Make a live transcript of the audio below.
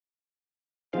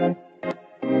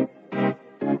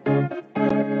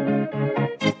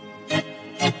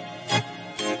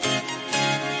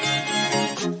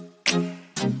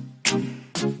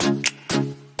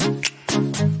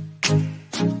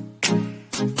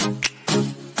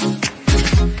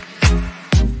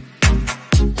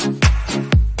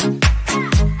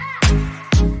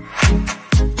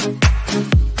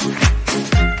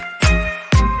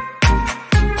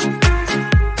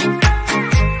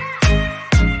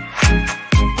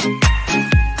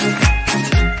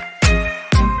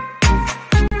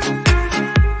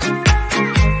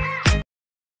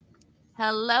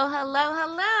Hello, hello,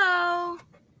 hello.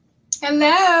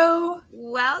 Hello.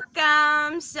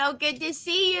 Welcome. So good to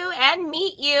see you and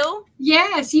meet you.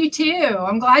 Yes, you too.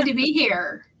 I'm glad to be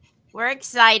here. We're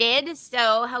excited.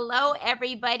 So hello,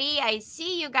 everybody. I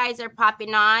see you guys are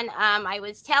popping on. I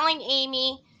was telling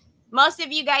Amy, most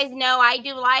of you guys know I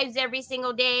do lives every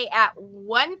single day at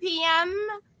 1 p.m.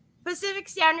 Pacific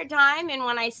Standard Time. And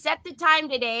when I set the time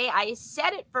today, I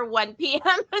set it for 1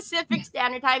 p.m. Pacific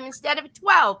Standard Time instead of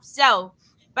 12. So,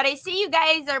 but I see you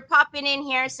guys are popping in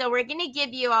here. So we're going to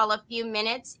give you all a few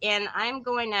minutes and I'm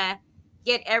going to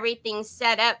get everything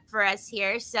set up for us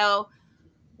here. So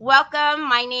welcome.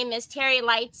 My name is Teri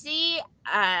Lightsey.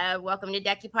 Welcome to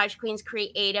Decoupage Queen's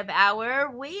Creative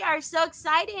Hour. We are so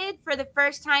excited for the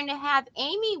first time to have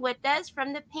Amy with us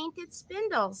from the Painted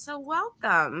Spindle. So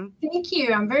welcome. Thank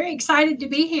you. I'm very excited to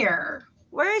be here.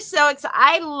 We're so excited.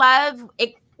 I love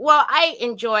it. Well, I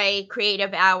enjoy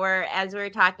Creative Hour, as we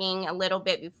were talking a little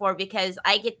bit before, because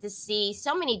I get to see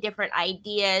so many different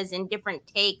ideas and different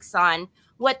takes on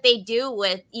what they do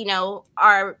with, you know,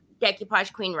 our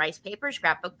Decoupage Queen rice papers,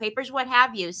 scrapbook papers, what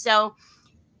have you. So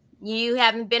you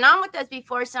haven't been on with us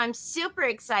before, so I'm super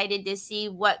excited to see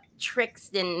what tricks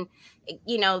and,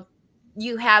 you know,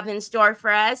 you have in store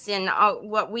for us and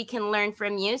what we can learn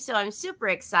from you. So I'm super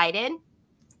excited.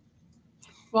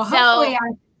 Well, hopefully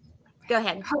go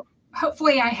ahead.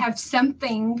 Hopefully I have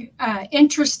something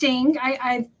interesting.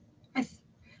 I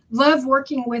love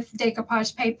working with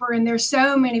decoupage paper, and there's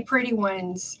so many pretty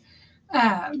ones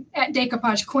at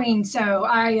Decoupage Queen. So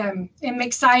I am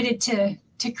excited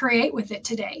to create with it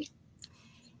today.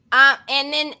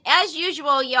 And then as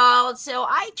usual, y'all, so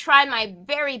I try my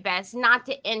very best not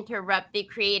to interrupt the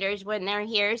creators when they're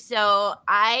here. So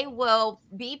I will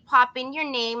be popping your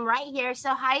name right here.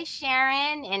 So hi,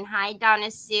 Sharon, and hi, Donna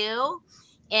Sue,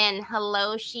 and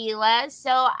hello, Sheila.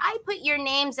 So I put your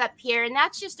names up here, and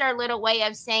that's just our little way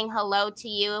of saying hello to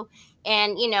you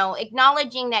and, you know,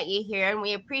 acknowledging that you're here. And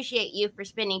we appreciate you for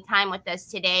spending time with us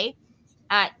today.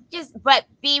 But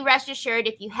be rest assured,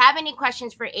 if you have any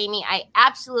questions for Amy, I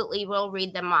absolutely will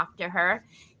read them off to her.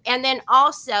 And then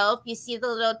also, if you see the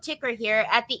little ticker here,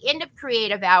 at the end of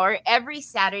Creative Hour, every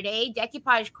Saturday,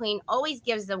 Decoupage Queen always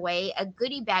gives away a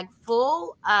goodie bag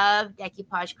full of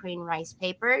Decoupage Queen rice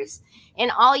papers.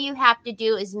 And all you have to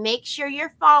do is make sure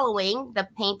you're following the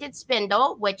Painted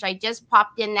Spindle, which I just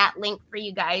popped in that link for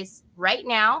you guys right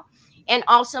now. And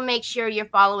also make sure you're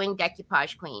following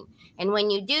Decoupage Queen. And when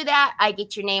you do that, I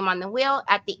get your name on the wheel.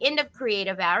 At the end of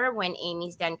Creative Hour, when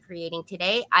Amy's done creating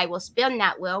today, I will spin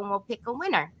that wheel and we'll pick a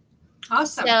winner.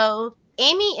 Awesome. So,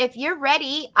 Amy, if you're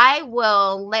ready, I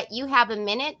will let you have a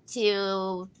minute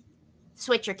to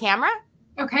switch your camera.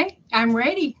 Okay, I'm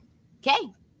ready.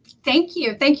 Okay. Thank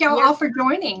you. Thank you all for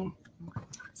joining.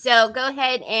 So go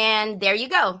ahead and there you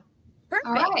go. Perfect.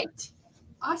 All right.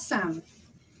 Awesome.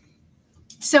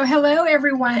 So hello,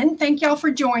 everyone. Thank y'all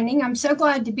for joining. I'm so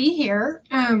glad to be here.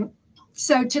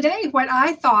 So today what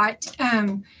I thought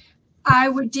I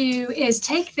would do is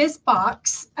take this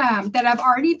box that I've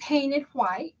already painted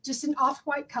white, just an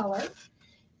off-white color.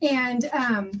 And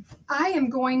I am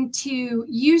going to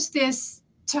use this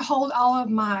to hold all of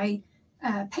my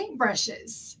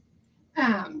paintbrushes.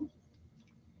 Hello,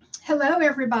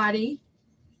 everybody.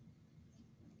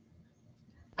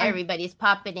 Everybody's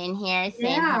popping in here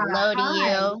saying hello to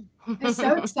you. It's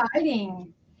so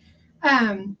exciting.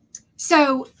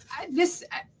 So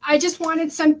I just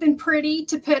wanted something pretty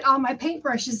to put all my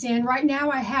paintbrushes in. Right now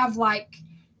I have like,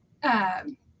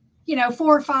 4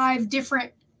 or 5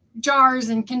 different jars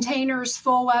and containers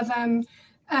full of them.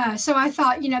 So I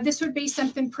thought, this would be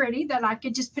something pretty that I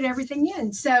could just put everything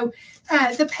in. So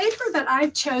the paper that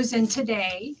I've chosen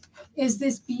today is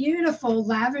this beautiful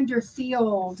lavender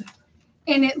field.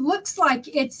 And it looks like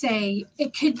it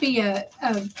could be a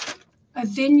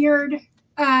vineyard,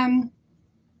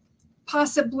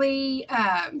 possibly.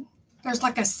 There's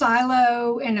like a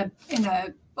silo in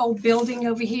a old building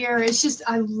over here. It's just,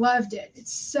 I loved it.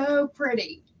 It's so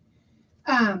pretty.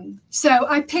 So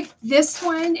I picked this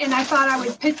one and I thought I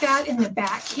would put that in the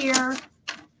back here.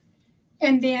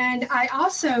 And then I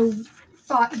also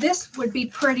thought this would be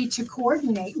pretty to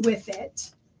coordinate with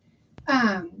it.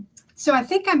 So I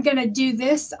think I'm going to do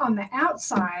this on the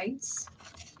outsides.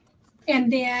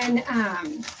 And then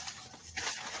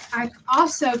I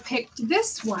also picked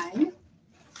this one.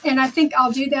 And I think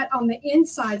I'll do that on the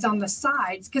insides, on the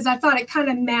sides, because I thought it kind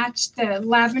of matched the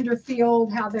lavender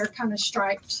field, how they're kind of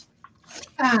striped.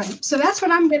 So that's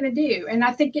what I'm going to do. And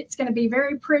I think it's going to be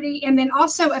very pretty. And then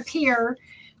also up here,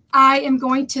 I am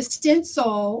going to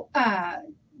stencil,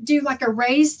 do like a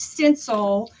raised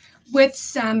stencil with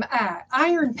some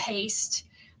iron paste.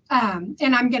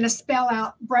 And I'm going to spell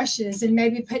out brushes and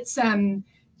maybe put some,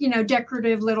 you know,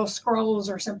 decorative little scrolls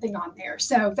or something on there.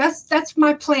 So that's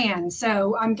my plan.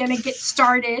 So I'm going to get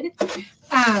started.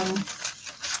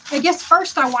 I guess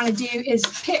first I want to do is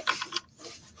pick,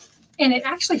 and it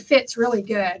actually fits really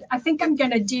good. I think I'm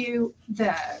going to do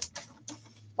the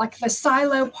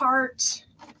silo part.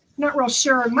 Not real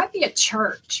sure. It might be a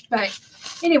church, but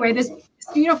anyway, this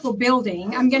beautiful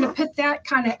building, I'm going to put that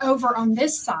kind of over on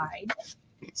this side.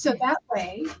 So that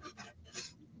way,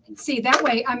 see, that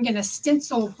way I'm going to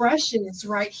stencil brushes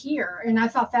right here. And I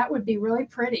thought that would be really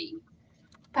pretty.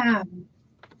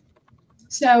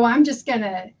 So I'm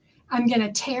going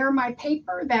to tear my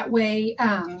paper. That way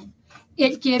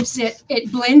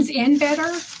it blends in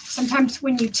better. Sometimes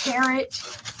when you tear it,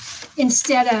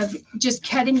 instead of just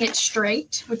cutting it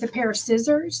straight with a pair of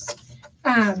scissors,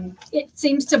 it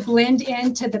seems to blend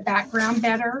into the background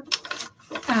better.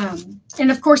 And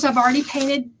of course, I've already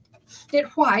painted it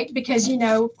white because, you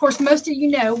know, of course, most of you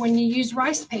know when you use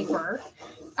rice paper,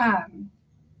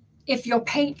 if you'll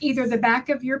paint either the back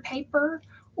of your paper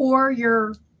or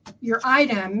your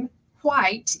item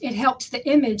white, it helps the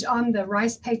image on the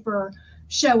rice paper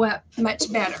show up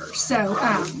much better.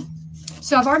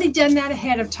 So I've already done that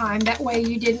ahead of time. That way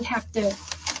you didn't have to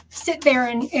sit there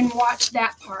and watch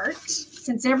that part,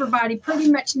 since everybody pretty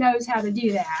much knows how to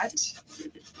do that.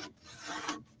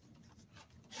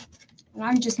 And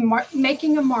I'm just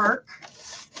making a mark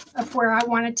of where I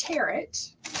want to tear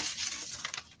it.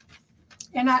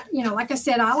 And like I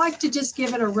said, I like to just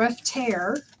give it a rough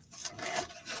tear.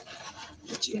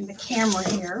 Get you in the camera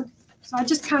here. So I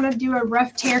just kind of do a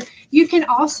rough tear. You can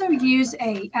also use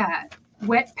a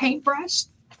wet paintbrush.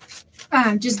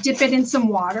 Just dip it in some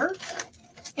water,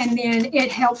 and then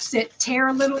it helps it tear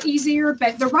a little easier.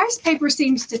 But the rice paper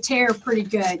seems to tear pretty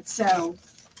good, so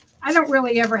I don't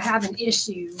really ever have an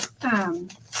issue.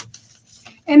 And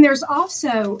there's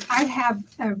also,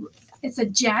 it's a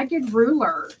jagged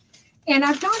ruler, and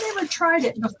I've not ever tried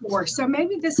it before, so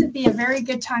maybe this would be a very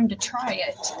good time to try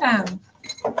it.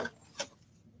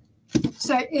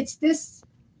 So it's this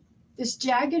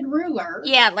jagged ruler.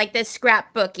 Yeah, like the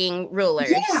scrapbooking rulers.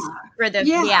 Yeah. For the,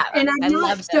 yeah, and I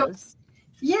love those. So,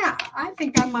 yeah, I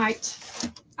think I might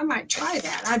try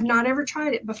that. I've not ever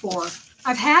tried it before.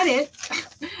 I've had it,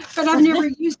 but I've never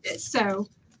used it. So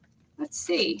let's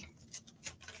see.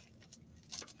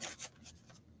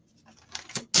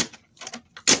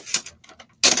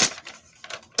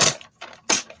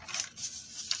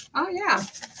 Oh, yeah.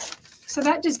 So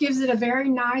that just gives it a very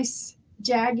nice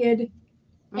jagged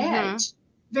edge.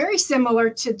 Very similar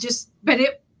to but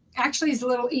it actually is a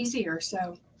little easier.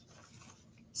 So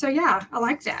yeah, I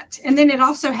like that. And then it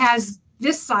also has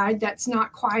this side that's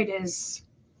not quite as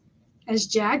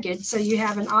jagged. So you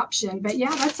have an option. But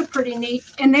yeah, that's a pretty neat.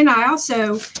 And then I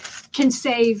also can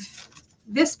save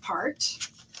this part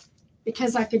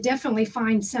because I could definitely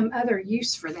find some other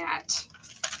use for that.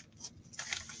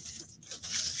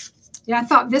 Yeah, I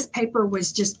thought this paper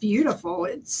was just beautiful.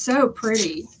 It's so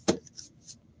pretty.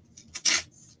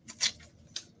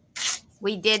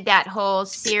 We did that whole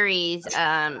series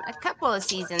a couple of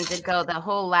seasons ago, the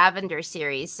whole lavender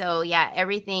series. So yeah,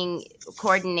 everything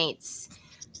coordinates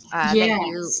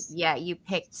that you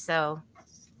picked. So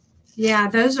yeah,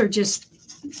 those are just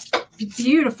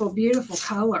beautiful, beautiful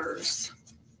colors.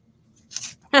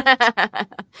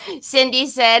 Cindy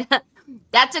said,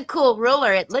 "That's a cool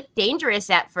ruler. It looked dangerous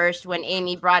at first when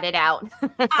Amy brought it out."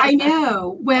 I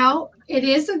know. Well, it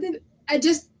is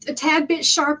just a tad bit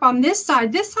sharp on this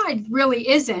side. This side really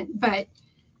isn't, but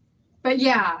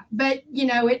yeah, but you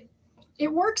know,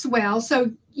 it works well.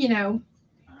 So, you know,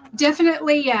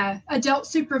 definitely adult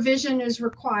supervision is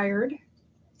required.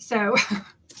 So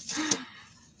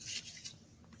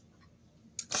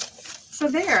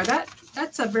there,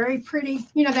 that's a very pretty,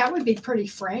 you know, that would be pretty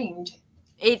framed.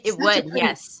 It would, pretty,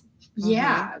 yes.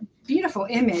 Yeah, beautiful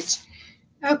image.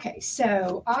 Okay,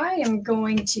 so I am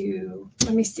going to,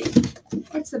 let me see,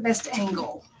 what's the best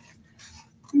angle?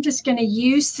 I'm just going to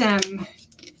use some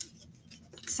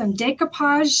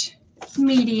decoupage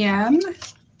medium.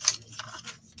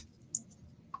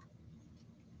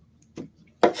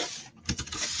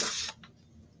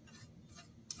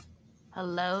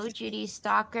 Hello, Judy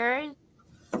Stalker.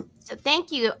 So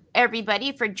thank you,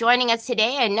 everybody, for joining us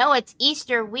today. I know it's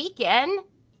Easter weekend,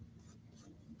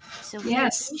 so we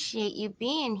appreciate you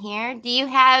being here. Do you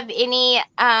have any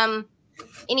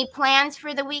plans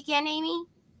for the weekend, Amy?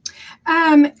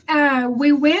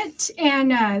 We went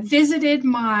and visited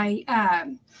my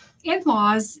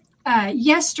in-laws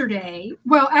yesterday.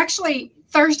 Well, actually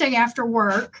Thursday after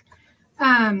work,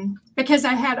 because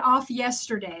I had off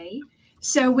yesterday.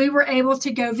 So we were able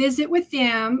to go visit with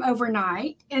them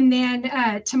overnight. And then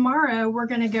tomorrow we're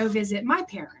going to go visit my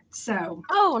parents. So,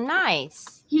 oh,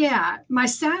 nice. Yeah. My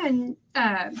son,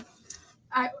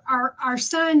 our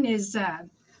son is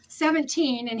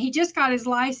 17 and he just got his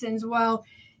license. Well,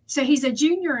 so he's a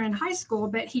junior in high school,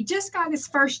 but he just got his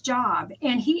first job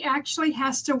and he actually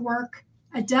has to work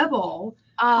a double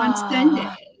on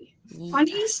Sunday, on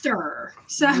Easter.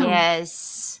 So,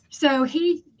 yes. So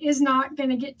he is not going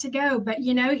to get to go, but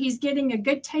he's getting a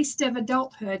good taste of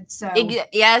adulthood. So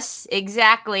yes,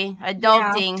 exactly.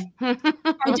 Adulting. Yeah.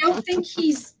 I don't think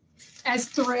he's as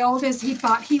thrilled as he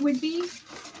thought he would be.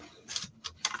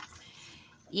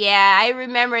 Yeah, I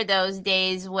remember those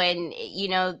days when,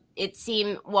 it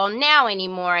seemed, well, now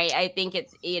anymore, I think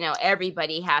it's,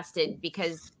 everybody has to,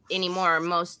 because anymore,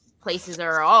 most places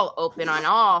are all open on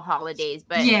all holidays.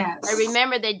 But yes. I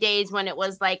remember the days when it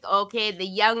was like, okay, the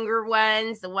younger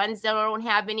ones, the ones that don't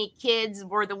have any kids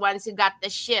were the ones who got the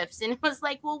shifts. And it was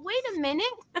like, well, wait a minute.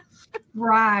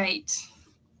 Right.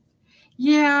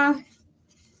 Yeah.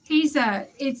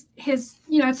 It's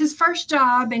his first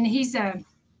job and he's a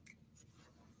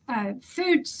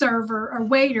food server or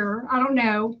waiter. I don't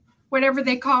know, whatever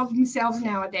they call themselves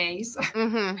nowadays.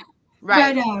 Mm-hmm.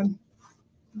 Right.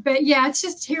 But yeah, it's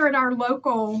just here at our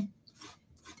local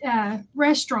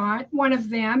restaurant, one of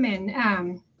them,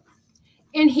 and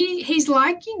he's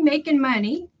liking making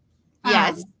money.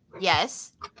 Yes,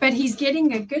 yes. But he's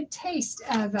getting a good taste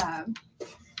of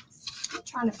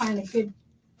trying to find a good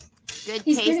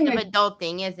taste of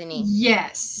adulting, isn't he?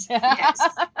 Yes, yes,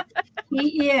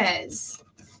 he is.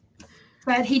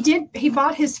 But he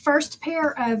bought his first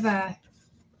pair of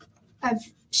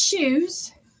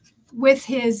shoes with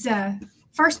his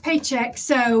first paycheck.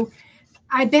 So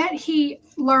I bet he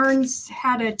learns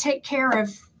how to take care of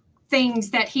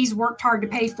things that he's worked hard to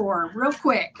pay for real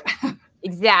quick.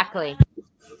 Exactly.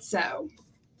 So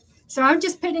I'm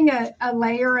just putting a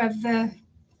layer of the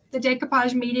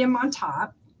decoupage medium on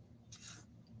top.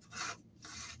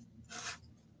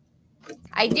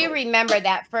 I do remember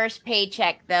that first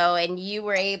paycheck though, and you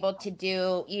were able to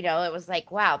do, it was like,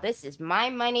 wow, this is my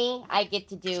money. I get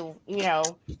to do,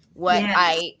 what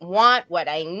I want, what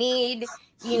I need,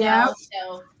 know.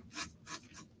 So,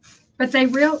 but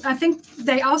I think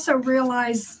they also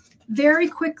realize very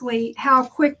quickly how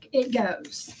quick it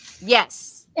goes.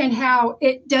 Yes. And how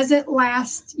it doesn't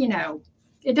last,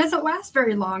 it doesn't last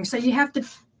very long. So you have to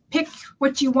pick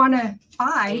what you want to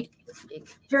buy.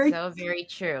 Very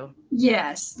true.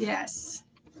 Yes, yes.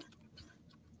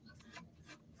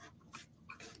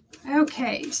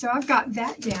 Okay, so I've got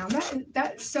that down.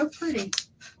 That's so pretty.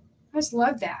 I just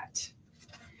love that.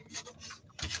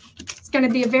 It's going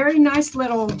to be a very nice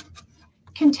little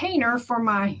container for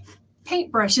my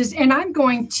paintbrushes, and I'm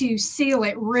going to seal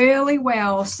it really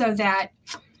well so that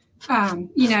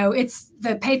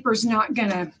the paper's not going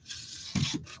to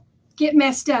get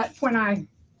messed up when I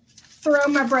throw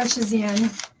my brushes in.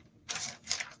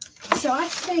 So I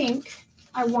think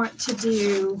I want to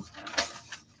do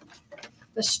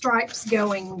the stripes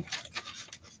going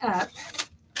up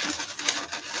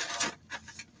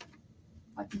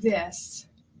like this.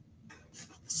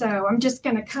 So I'm just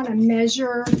going to kind of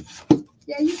measure.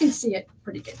 Yeah, you can see it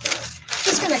pretty good there.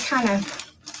 Just going to kind of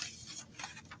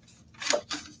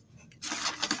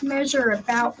measure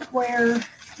about where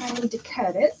I need to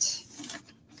cut it.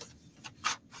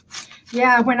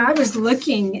 Yeah, when I was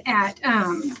looking at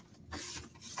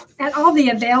all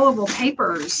the available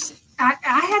papers, I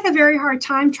had a very hard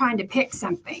time trying to pick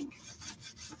something.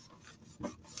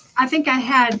 I think I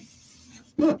had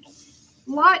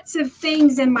lots of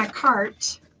things in my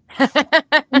cart. And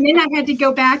then I had to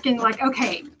go back and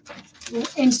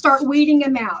and start weeding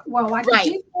them out. Well, I could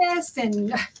do this.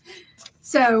 And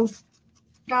so,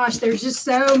 gosh, there's just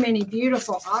so many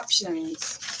beautiful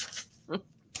options.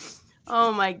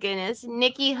 Oh my goodness.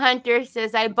 Nikki Hunter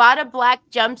says, I bought a black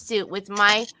jumpsuit with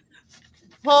my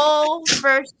whole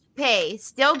first pay.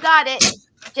 Still got it,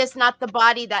 just not the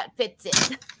body that fits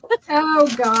it. Oh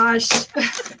gosh.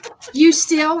 You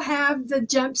still have the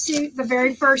jumpsuit, your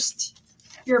very first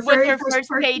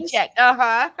paycheck.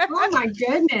 Uh-huh. Oh my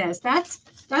goodness. That's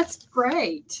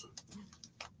great.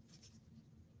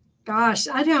 Gosh,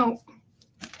 I don't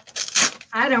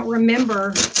I don't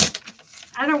remember.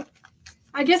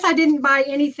 I guess I didn't buy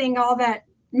anything all that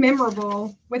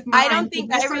memorable with mine. I don't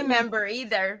think I remember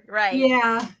either. Right.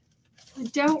 Yeah. I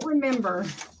don't remember.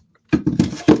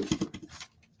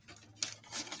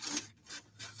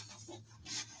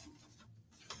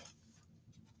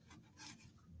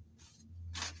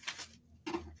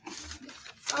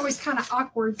 It's always kind of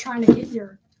awkward trying to get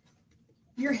your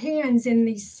hands in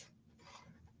these,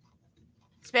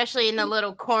 especially in the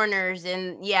little corners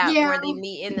and where they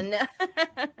meet in the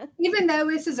even though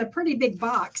this is a pretty big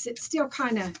box, it's still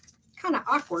kind of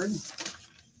awkward.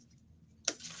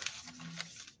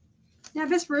 Now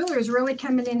this ruler is really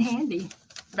coming in handy,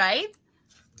 right?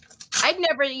 I've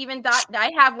never even thought.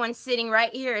 I have one sitting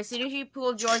right here. As soon as you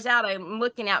pulled yours out, I'm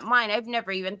looking at mine. I've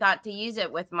never even thought to use it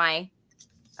with my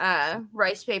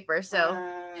rice paper. So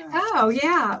oh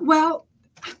yeah, well,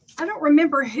 I don't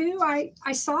remember who I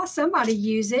saw somebody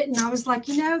use it, and I was like,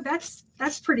 that's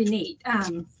pretty neat.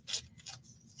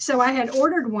 So I had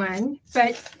ordered one,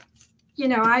 but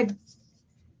I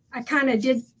kind of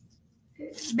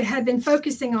had been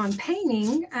focusing on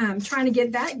painting, trying to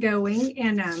get that going,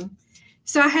 and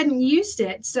so I hadn't used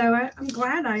it. So I'm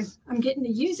glad I'm getting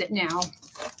to use it now.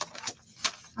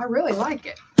 I really like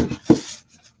it.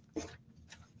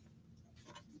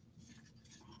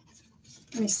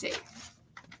 Let me see.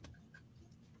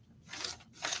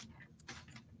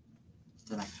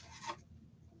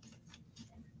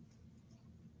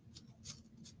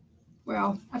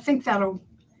 Well, I think that'll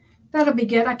be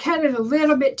good. I cut it a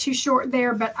little bit too short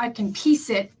there, but I can piece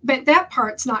it. But that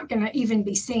part's not going to even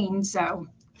be seen, so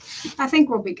I think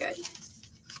we'll be good.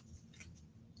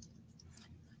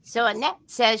 So Annette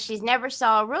says she's never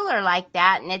saw a ruler like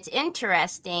that, and it's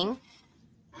interesting.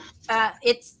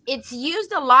 It's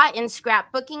used a lot in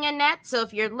scrapbooking, Annette. So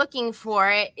if you're looking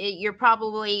for it, you're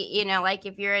probably, like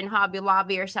if you're in Hobby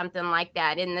Lobby or something like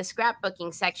that, in the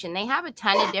scrapbooking section, they have a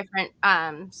ton of different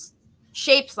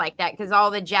shapes like that, because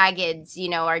all the jaggeds,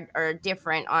 are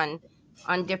different on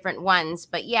different ones.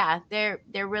 But yeah, they're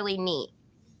really neat.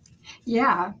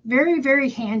 Yeah, very, very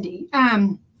handy.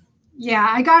 Yeah,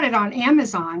 I got it on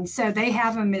Amazon, so they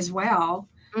have them as well.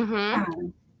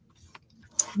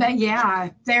 But yeah,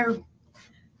 there's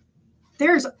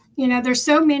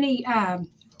so many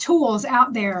tools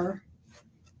out there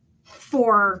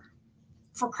for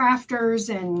crafters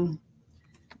and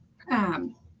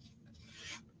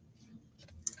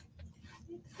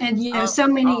so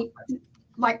many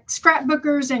like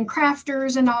scrapbookers and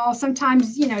crafters and all.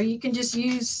 Sometimes you can just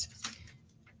use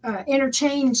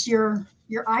interchange your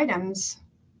items.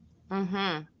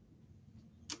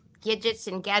 Gadgets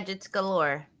and gadgets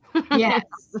galore. Yes.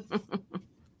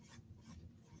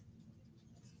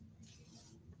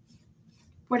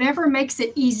 Whatever makes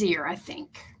it easier, I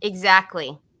think.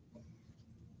 Exactly.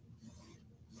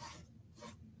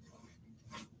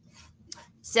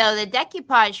 So the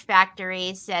Decoupage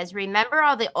Factory says, remember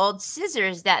all the old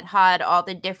scissors that had all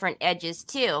the different edges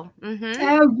too?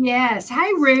 Oh, yes. Hi,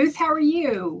 Ruth. How are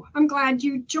you? I'm glad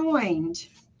you joined.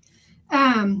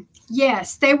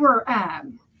 Yes, they were,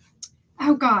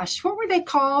 oh gosh, what were they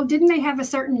called? Didn't they have a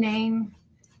certain name?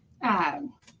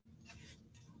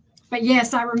 But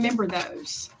yes, I remember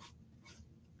those.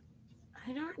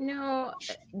 I don't know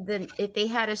if they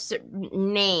had a certain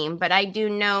name, but I do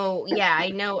know. Yeah, I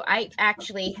know. I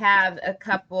actually have a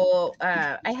couple.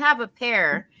 I have a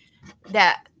pair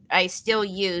that I still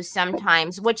use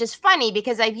sometimes, which is funny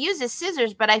because I've used the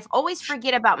scissors, but I always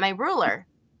forget about my ruler.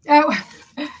 Oh,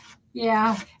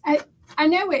 yeah. I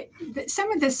know it.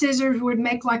 Some of the scissors would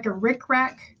make like a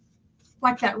rickrack,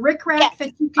 like that rickrack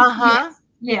that you can.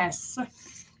 Yes.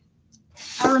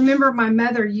 I remember my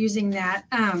mother using that.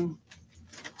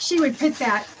 She would put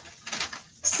that,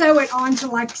 sew it onto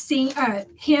like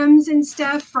hems and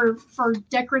stuff for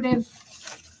decorative,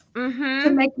 to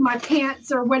make my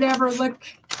pants or whatever look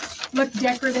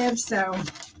decorative. So,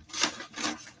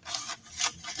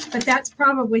 but that's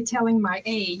probably telling my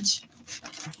age.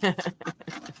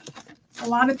 A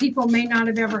lot of people may not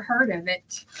have ever heard of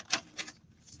it.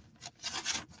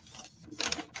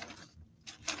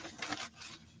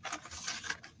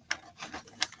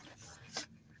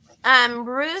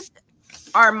 Ruth,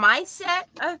 are my set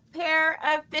a pair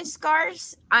of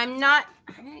Fiskars? I'm not.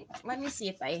 Let me see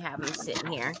if I have them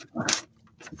sitting here.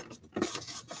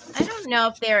 I don't know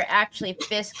if they're actually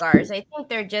Fiskars. I think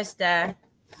they're just oh,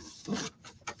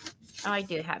 I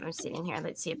do have them sitting here.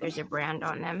 Let's see if there's a brand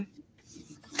on them.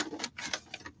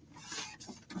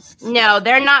 No,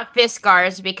 they're not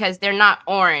Fiskars because they're not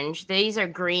orange. These are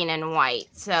green and white.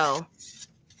 So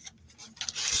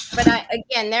But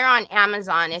again, they're on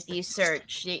Amazon. If you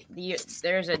search,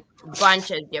 there's a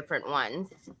bunch of different ones.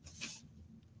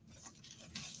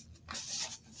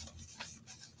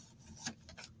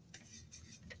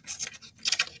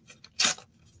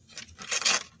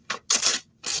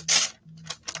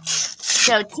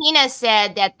 So Tina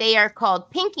said that they are called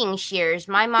pinking shears.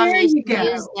 My mom used to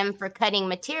use them for cutting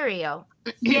material.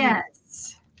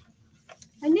 Yes.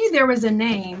 I knew there was a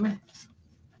name.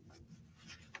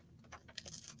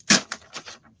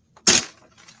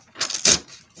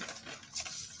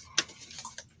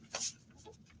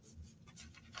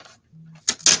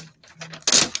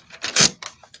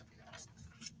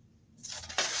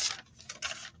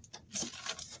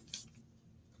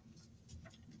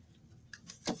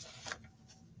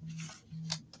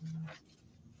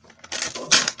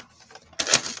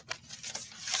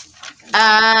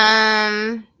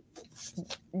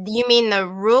 You mean the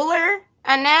ruler,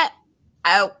 Annette?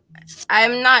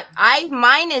 I'm not.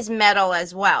 Mine is metal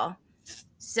as well.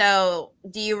 So,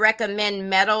 do you recommend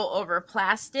metal over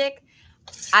plastic?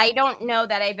 I don't know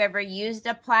that I've ever used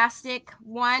a plastic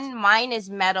one. Mine is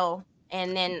metal,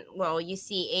 and then, well, you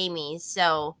see Amy's.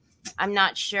 So, I'm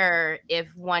not sure if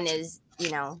one is,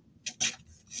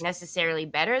 necessarily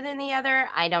better than the other.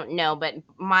 I don't know, but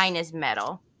mine is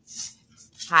metal.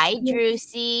 Hi,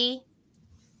 Drusy.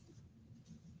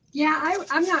 Yeah,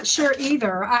 I'm not sure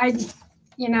either. I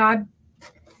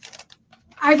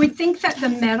would think that the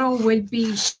metal would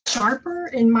be sharper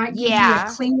and might give you a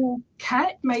cleaner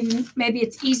cut. Maybe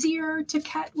it's easier to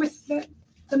cut with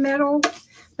the metal,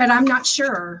 but I'm not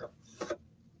sure.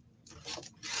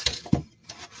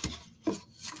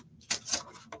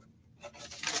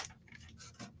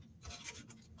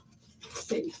 Let's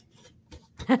see.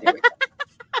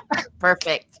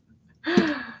 Perfect.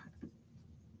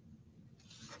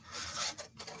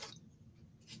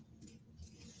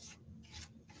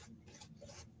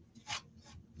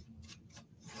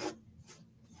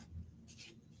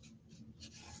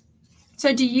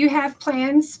 So do you have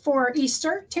plans for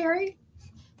Easter, Teri?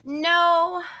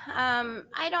 No,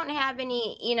 I don't have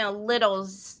any,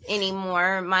 littles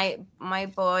anymore. My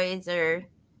boys are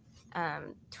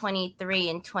 23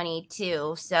 and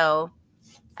 22, so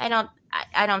I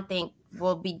don't think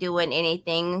we'll be doing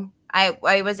anything.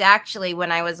 I was actually,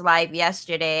 when I was live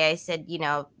yesterday, I said,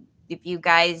 if you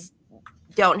guys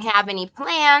don't have any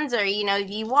plans, or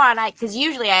if you want, because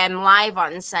usually I am live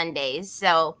on Sundays,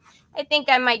 so I think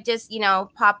I might just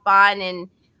pop on and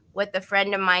with a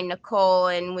friend of mine, Nicole,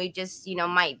 and we just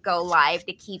might go live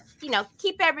to keep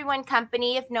everyone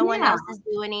company if no one else is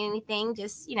doing anything.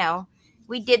 Just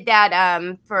we did that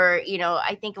for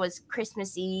I think it was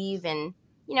Christmas Eve, and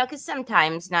because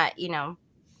sometimes not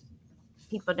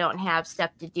people don't have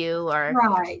stuff to do, or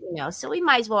so we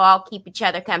might as well all keep each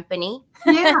other company.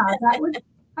 Yeah,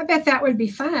 I bet that would be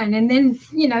fun. And then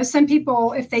some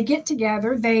people, if they get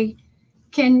together, they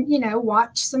can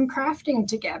watch some crafting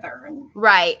together.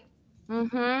 Right.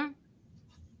 Mm-hmm.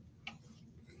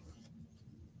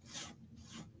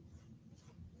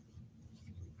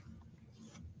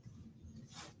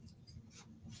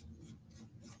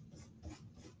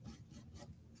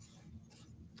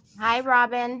 Hi,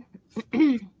 Robin.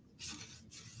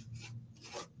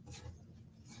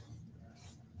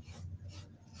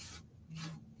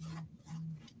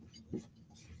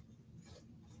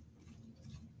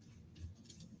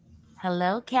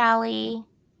 Hello, Callie.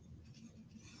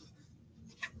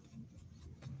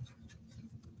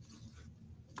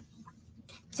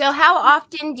 So how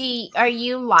often are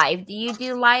you live? Do you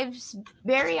do lives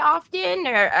very often,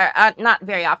 or not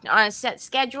very often, on a set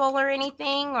schedule or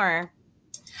anything, or?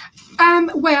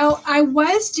 Well, I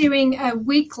was doing a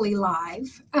weekly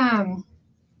live, and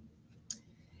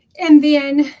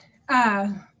then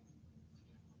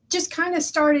just kind of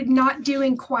started not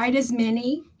doing quite as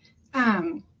many.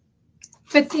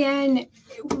 But then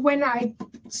when I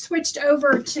switched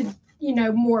over to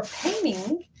more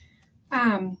painting,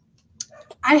 I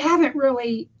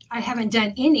haven't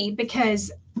done any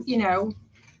because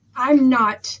I'm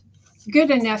not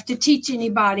good enough to teach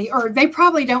anybody, or they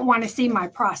probably don't want to see my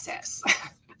process.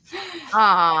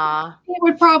 It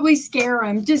would probably scare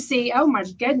them to see, oh my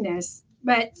goodness.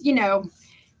 But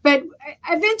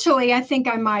eventually I think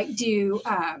I might do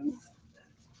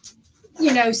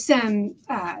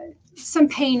some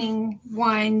painting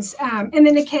ones, and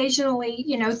then occasionally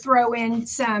throw in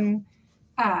some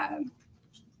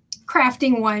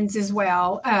crafting ones as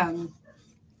well.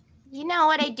 You know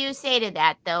what I do say to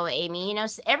that, though, Amy?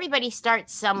 Everybody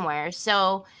starts somewhere.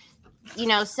 So,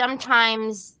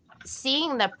 sometimes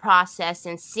seeing the process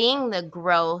and seeing the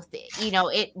growth,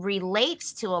 it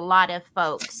relates to a lot of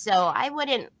folks. So I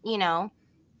wouldn't,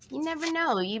 You never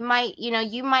know. You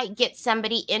might get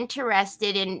somebody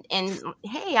interested in,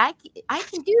 hey, I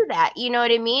can do that. You know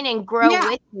what I mean? And grow Yeah.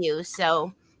 with you.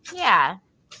 So, yeah.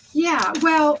 Yeah.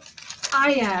 Well,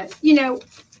 I,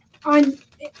 on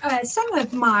some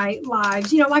of my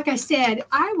lives, like I said,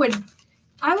 I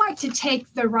like to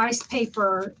take the rice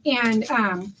paper and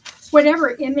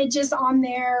whatever images on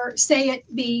there, say it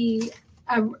be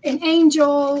an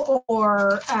angel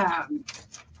or,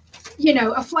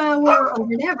 a flower or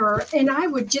whatever, and I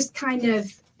would just kind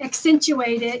of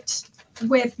accentuate it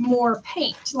with more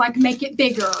paint, like make it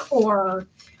bigger or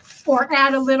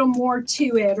add a little more to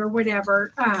it or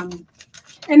whatever.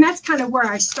 And that's kind of where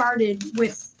I started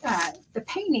with the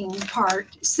painting part.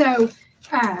 So,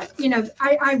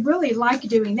 I really like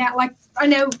doing that. Like I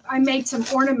know I made some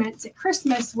ornaments at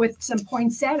Christmas with some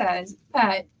poinsettias,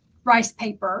 rice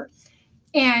paper,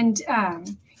 and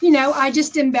I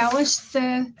just embellished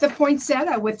the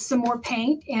poinsettia with some more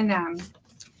paint and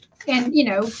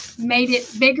made it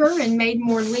bigger and made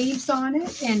more leaves on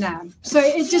it, and so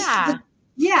it just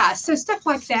so stuff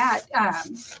like that.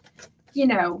 You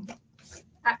know,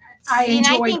 I And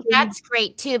I enjoy think doing. that's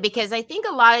great too, because I think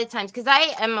a lot of times, because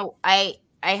I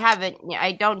haven't,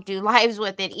 I don't do lives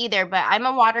with it either, but I'm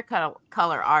a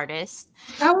watercolor artist.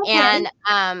 Oh, okay. And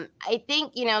I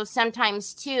think,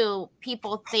 sometimes too,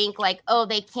 people think like, oh,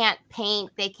 they can't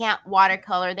paint, they can't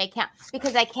watercolor, they can't,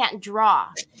 because I can't draw.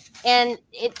 And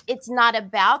it's not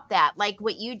about that. Like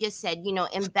what you just said,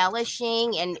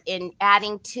 embellishing and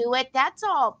adding to it, that's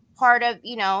all part of,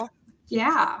 Yeah.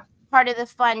 part of the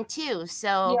fun too.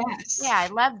 So yeah, I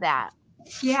Yes. love that.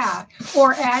 Yeah.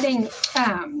 Or adding,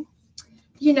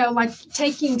 like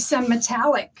taking some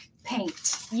metallic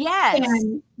paint Yes.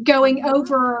 and going Mhm.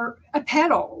 over a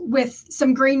petal with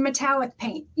some green metallic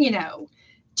paint,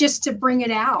 just to bring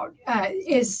it out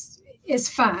is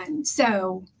fun.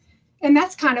 So, and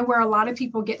that's kind of where a lot of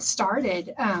people get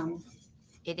started.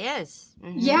 It is.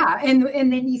 Yeah, and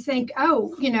then you think,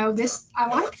 oh, this I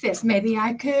like this. Maybe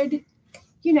I could,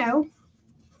 you know.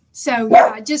 So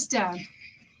yeah, just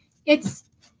it's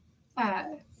uh,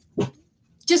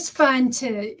 just fun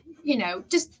to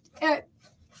just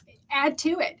add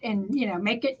to it and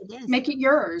make it It is. make it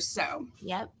yours. So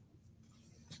Yep.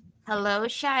 Hello,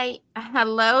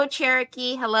 Hello,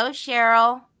 Cherokee. Hello,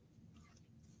 Cheryl.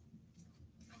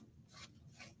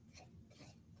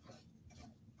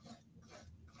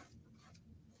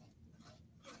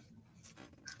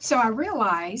 I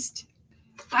realized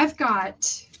I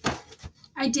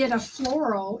did a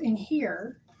floral in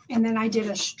here and then I did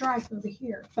a stripe over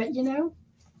here, but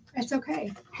that's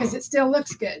okay because it still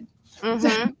looks good.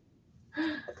 Mm-hmm.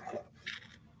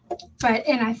 But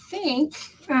and I think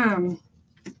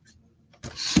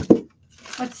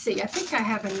let's see, I think I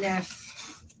have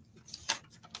enough.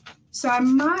 So I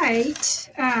might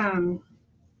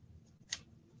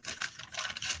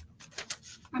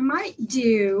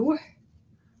do.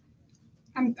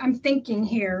 I'm thinking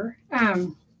here,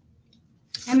 and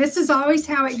this is always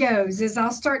how it goes. Is I'll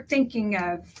start thinking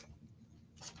of.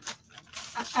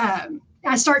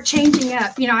 I start changing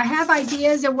up. I have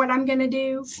ideas of what I'm going to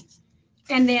do,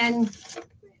 and then,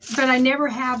 but I never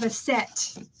have a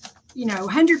set.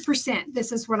 100%.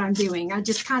 This is what I'm doing. I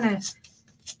just kind of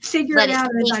figure Let it it out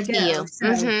as speak I to go. you.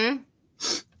 Mm-hmm.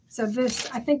 So this,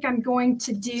 I think I'm going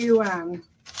to do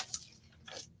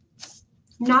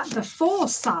not the full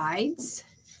sides,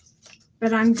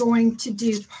 but I'm going to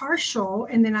do partial,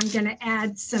 and then I'm going to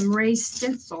add some raised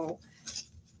stencil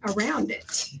around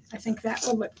it. I think that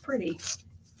will look pretty.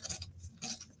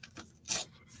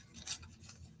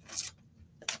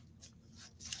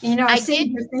 I was sitting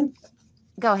here thinking.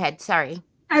 Go ahead. Sorry.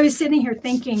 I was sitting here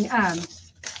thinking, I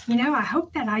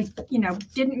hope that I,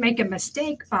 didn't make a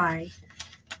mistake by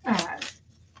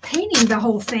painting the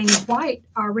whole thing white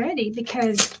already,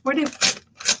 because what if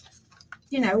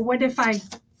I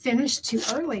finished too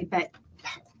early? But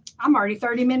I'm already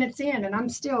 30 minutes in and I'm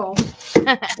still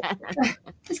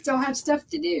I still have stuff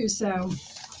to do. So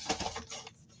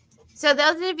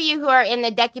those of you who are in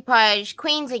the Decoupage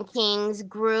Queens and Kings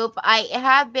group, I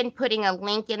have been putting a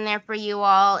link in there for you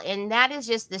all, and that is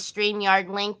just the StreamYard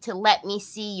link to let me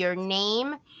see your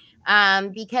name.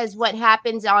 Because what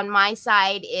happens on my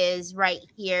side is right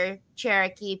here,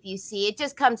 Cherokee, if you see, it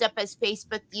just comes up as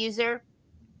Facebook user.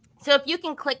 So if you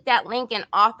can click that link and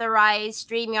authorize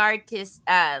StreamYard to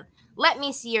let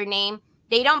me see your name,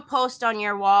 they don't post on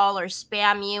your wall or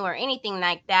spam you or anything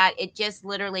like that. It just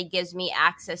literally gives me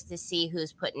access to see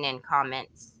who's putting in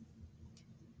comments.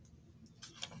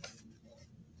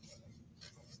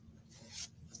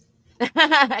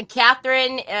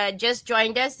 Catherine just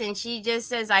joined us, and she just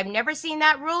says, "I've never seen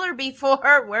that ruler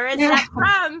before. Where is that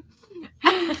from?"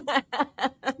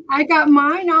 I got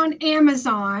mine on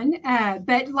Amazon,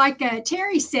 but like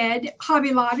Teri said,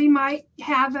 Hobby Lobby might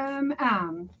have them.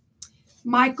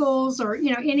 Michael's or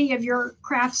any of your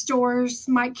craft stores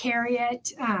might carry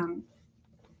it.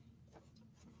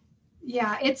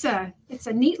 Yeah, it's a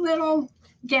neat little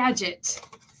gadget.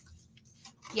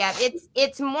 Yeah,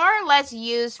 it's more or less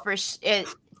used for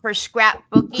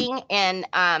scrapbooking, and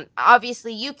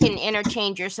obviously you can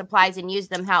interchange your supplies and use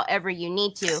them however you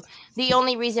need to. The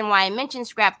only reason why I mentioned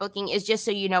scrapbooking is just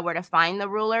so you know where to find the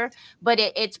ruler, but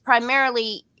it's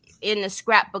primarily in the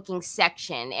scrapbooking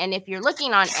section. And if you're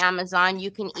looking on Amazon,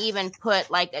 you can even put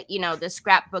like the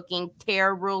scrapbooking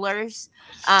tear rulers,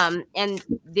 and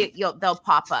they'll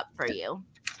pop up for you.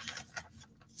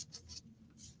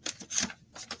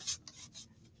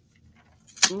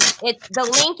 The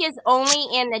link is only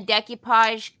in the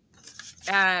Decoupage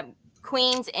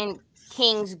Queens and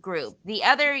Kings group.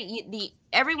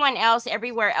 Everyone else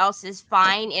everywhere else is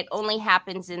fine. It only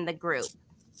happens in the group.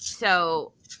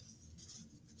 So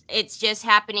it's just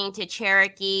happening to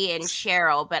Cherokee and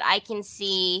Cheryl, but I can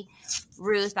see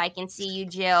Ruth, I can see you,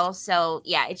 Jill. So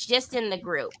yeah, it's just in the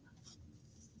group.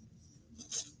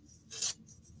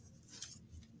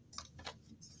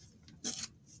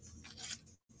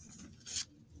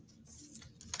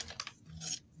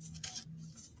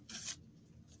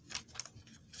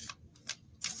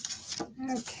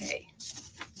 Okay.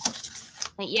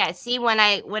 Yeah, see, when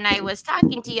I was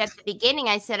talking to you at the beginning,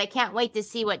 I said I can't wait to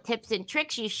see what tips and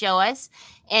tricks you show us,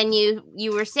 and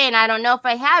you were saying I don't know if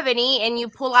I have any, and you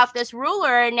pull out this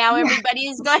ruler, and now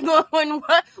everybody's going,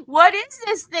 what is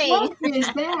this thing? What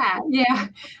is that? Yeah.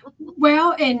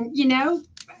 Well, and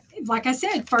like I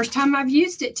said, first time I've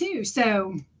used it too,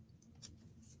 so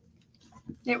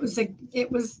it was.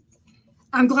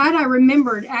 I'm glad I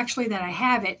remembered actually that I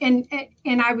have it, and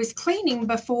I was cleaning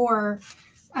before.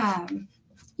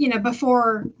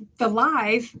 Before the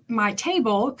live, my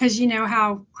table, because you know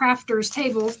how crafters'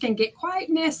 tables can get quite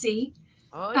messy.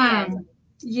 Oh, yes.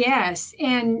 Yes.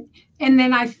 And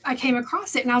then I came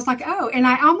across it and I was like, oh, and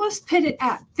I almost put it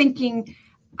up thinking,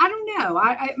 I don't know,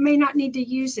 I may not need to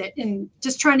use it, and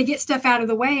just trying to get stuff out of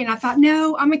the way. And I thought,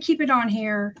 no, I'm going to keep it on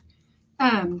here.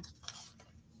 And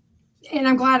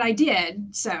I'm glad I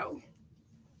did. So,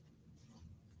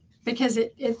 because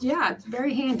it's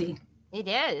very handy. It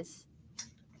is.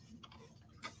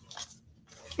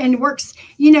 And works,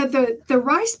 the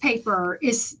rice paper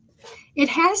it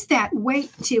has that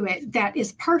weight to it that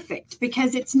is perfect,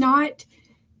 because it's not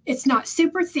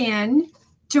super thin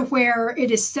to where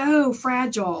it is so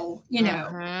fragile,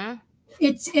 Mm-hmm.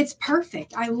 It's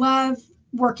perfect. I love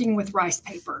working with rice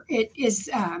paper. It is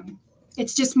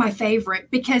it's just my favorite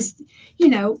because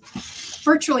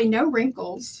virtually no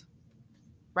wrinkles,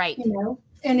 right?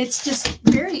 And it's just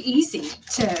very easy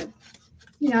to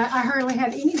I hardly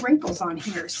have any wrinkles on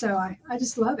here, so I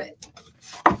just love it.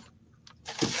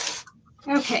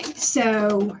 Okay,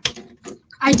 so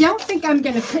I don't think I'm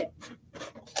going to put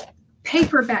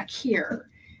paper back here.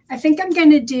 I think I'm going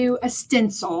to do a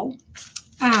stencil,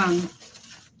 but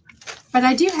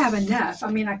I do have enough.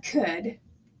 I mean, I could,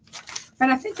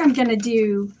 but I think I'm going to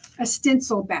do a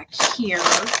stencil back here.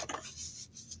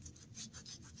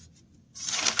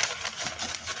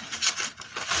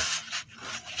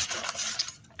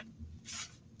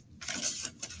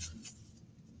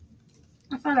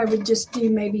 I thought I would just do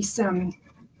maybe some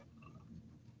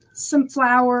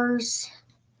flowers.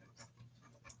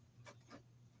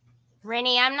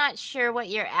 Rennie, I'm not sure what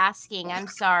you're asking. I'm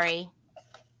sorry.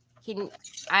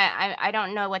 I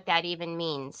don't know what that even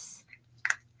means.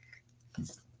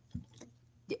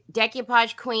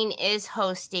 Decoupage Queen is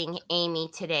hosting Amy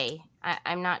today.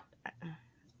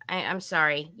 I'm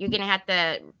sorry. You're gonna have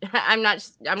to. I'm not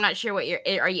sure what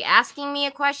are you asking me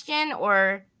a question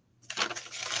or?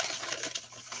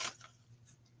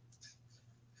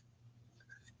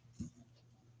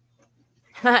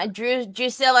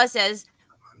 Drusilla says,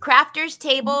 crafters'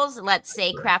 tables, let's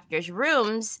say crafters'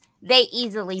 rooms, they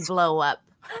easily blow up.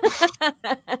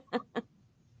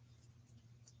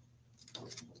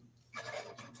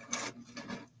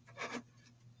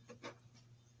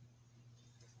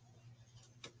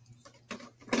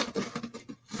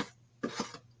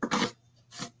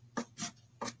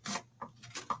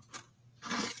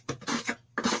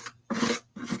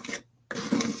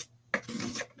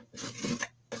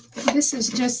 This is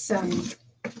just a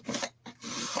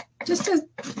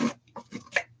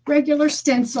regular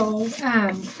stencil,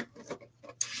 and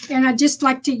I just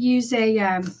like to use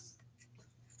a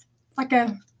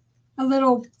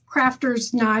little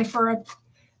crafter's knife or a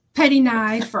petty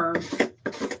knife,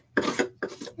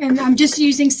 and I'm just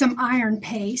using some iron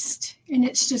paste, and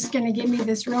it's just going to give me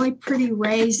this really pretty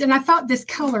raised. And I thought this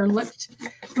color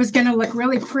was going to look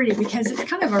really pretty because it's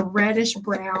kind of a reddish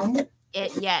brown.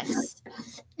 Yes.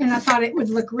 And I thought it would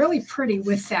look really pretty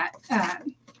with that,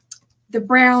 the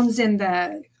browns and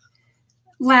the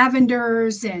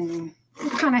lavenders, and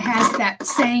it kind of has that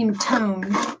same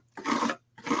tone.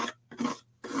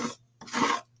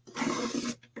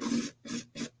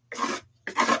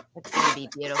 It's going to be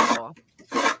beautiful.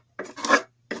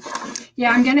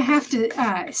 Yeah, I'm going to have to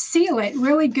seal it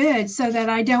really good so that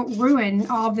I don't ruin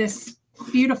all this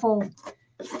beautiful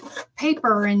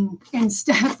paper and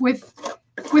stuff with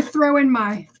throwing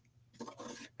my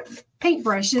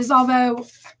paintbrushes. Although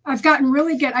I've gotten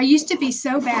really good. I used to be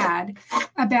so bad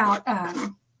about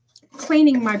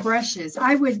cleaning my brushes.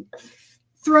 I would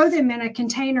throw them in a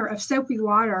container of soapy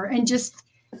water, and just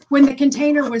when the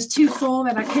container was too full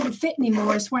that I couldn't fit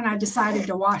anymore is when I decided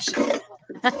to wash it.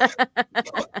 But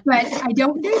I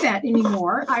don't do that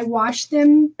anymore. I wash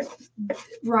them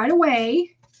right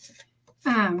away.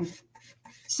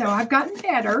 So I've gotten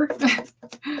better.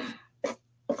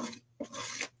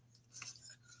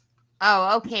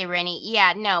 Oh, okay, Rennie.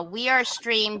 Yeah, no, we are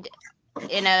streamed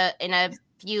in a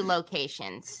few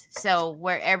locations. So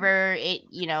wherever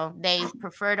they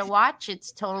prefer to watch,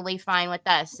 it's totally fine with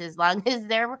us. As long as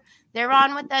they're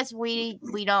on with us, we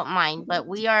don't mind. But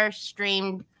we are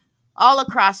streamed all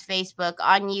across Facebook,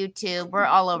 on YouTube. We're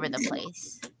all over the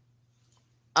place.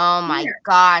 Oh my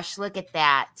gosh, look at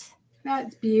that.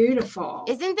 That's beautiful.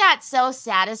 Isn't that so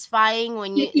satisfying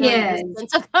when the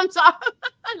stencil comes off?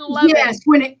 I love it. Yes,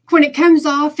 when it comes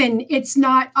off and it's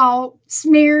not all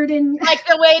smeared and like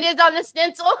the way it is on the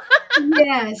stencil.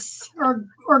 Yes, or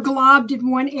globbed in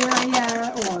one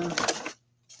area. Or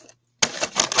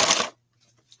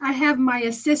I have my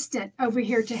assistant over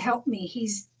here to help me.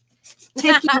 He's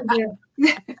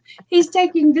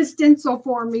taking the stencil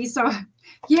for me. So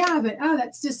yeah, but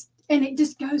that's just, and it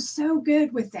just goes so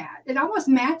good with that. It almost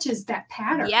matches that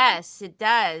pattern. Yes, it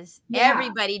does. Yeah.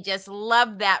 Everybody just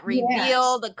loved that reveal.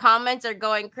 Yes. The comments are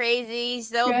going crazy.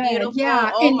 So good. Beautiful.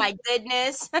 Yeah. Oh my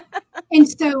goodness. And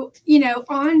so,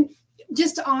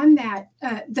 on that,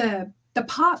 the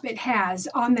pop it has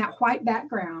on that white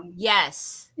background.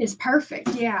 Yes. Is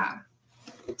perfect. Yeah.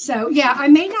 So yeah, I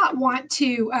may not want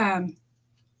to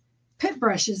put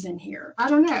brushes in here. I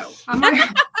don't know. I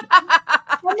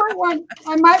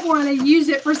might want to use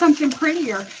it for something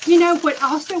prettier. What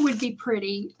also would be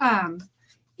pretty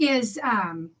is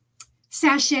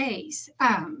sachets.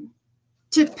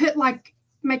 To put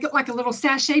make it like a little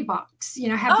sachet box.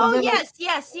 Have the little, yes.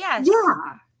 Yeah.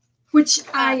 Which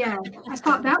I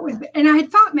thought that would, and I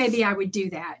had thought maybe I would do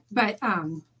that, but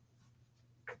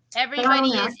everybody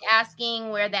is asking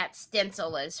where that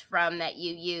stencil is from that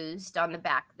you used on the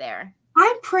back there.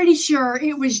 I'm pretty sure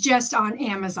it was just on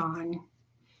Amazon.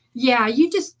 Yeah, you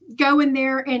just go in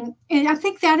there and I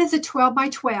think that is a 12 by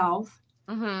 12.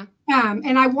 Mm-hmm.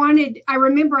 And I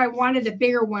remember I wanted a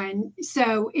bigger one.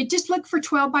 So it just looked for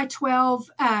 12 by 12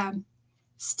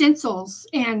 stencils,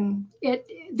 and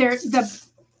there's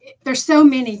so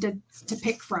many to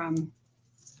pick from.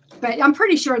 But I'm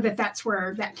pretty sure that's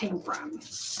where that came from.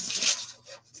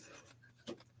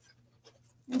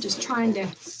 I'm just trying to,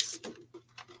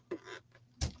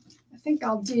 I think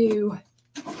I'll do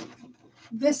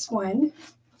this one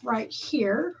right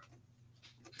here.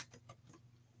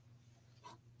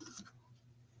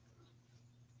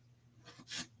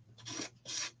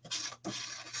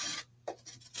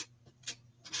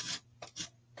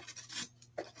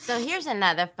 So here's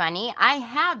another funny. I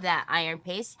have that iron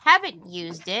paste, haven't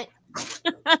used it,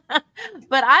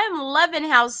 but I'm loving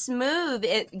how smooth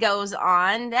it goes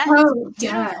on. That is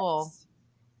beautiful. Yes.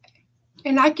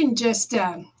 And I can just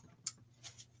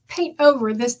paint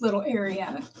over this little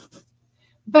area.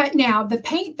 But now the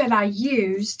paint that I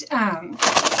used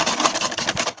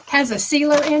has a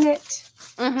sealer in it.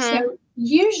 Mm-hmm. So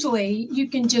usually you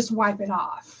can just wipe it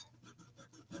off.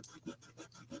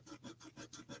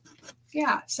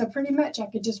 Yeah, so pretty much I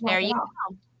could just wipe it off.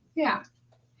 Go. Yeah.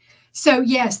 So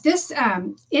yes, this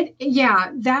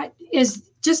that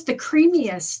is just the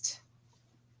creamiest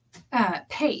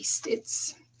paste.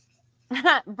 It's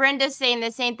Brenda's saying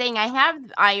the same thing. I have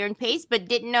iron paste, but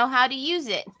didn't know how to use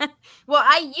it. Well,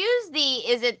 I use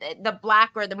is it the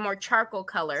black or the more charcoal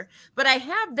color? But I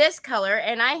have this color,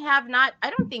 and I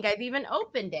don't think I've even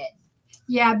opened it.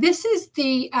 Yeah, this is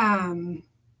the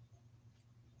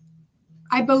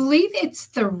I believe it's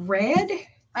the red.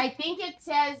 I think it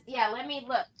says, let me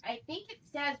look. I think it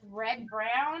says red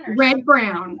brown. Or red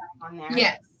brown. On there.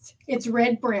 Yes. It's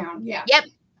red brown. Yeah. Yep.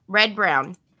 Red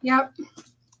brown. Yep.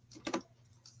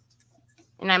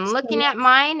 And I'm looking at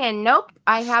mine, and nope,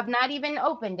 I have not even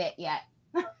opened it yet.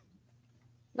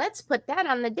 Let's put that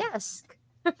on the desk.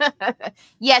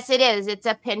 Yes, it is. It's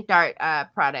a Pint Art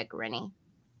product, Rennie.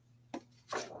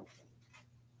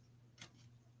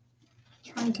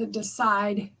 Trying to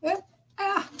decide.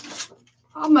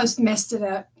 Almost messed it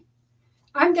up.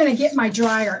 I'm going to get my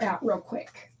dryer out real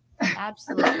quick.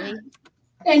 Absolutely.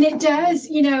 And it does,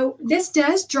 this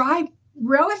does dry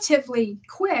relatively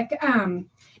quick, and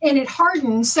it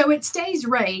hardens, so it stays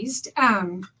raised.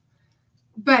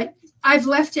 But I've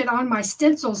left it on my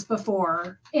stencils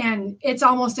before, and it's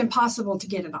almost impossible to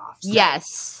get it off. So,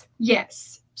 yes.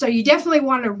 Yes. So you definitely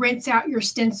want to rinse out your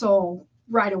stencil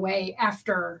right away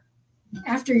after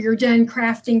you're done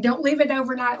crafting. Don't leave it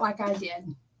overnight like I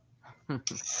did.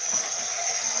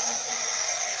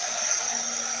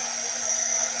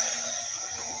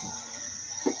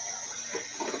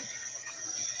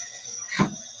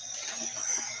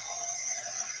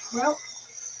 Well,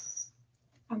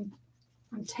 I'm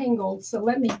tangled, so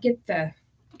let me get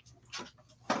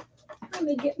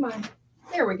my,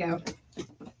 there we go.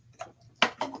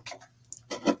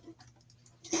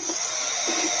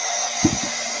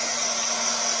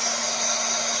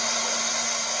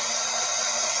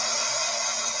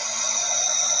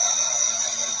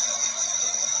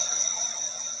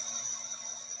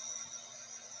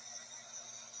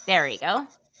 There we go.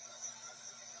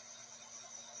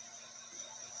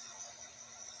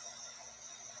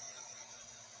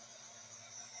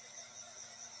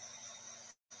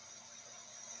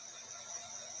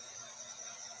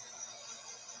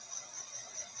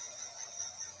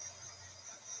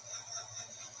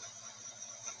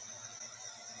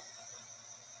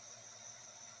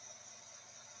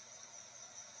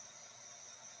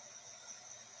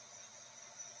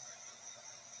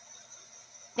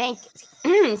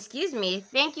 Excuse me.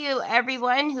 Thank you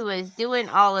everyone who is doing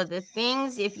all of the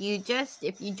things. If you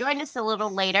joined us a little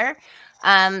later,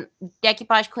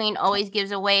 Decoupage Queen always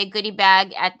gives away a goodie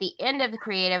bag at the end of the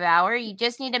creative hour. You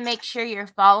just need to make sure you're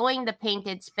following the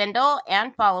painted spindle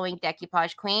and following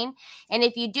Decoupage Queen. And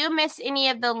if you do miss any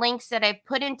of the links that I've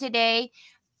put in today,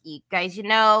 you guys, in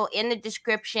the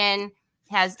description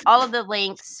has all of the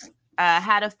links,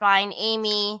 how to find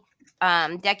Amy,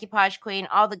 Decoupage Queen,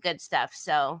 all the good stuff.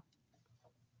 So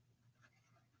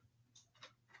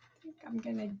I think I'm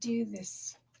gonna do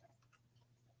this.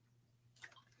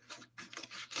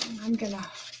 And I'm gonna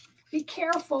be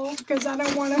careful because I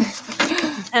don't want to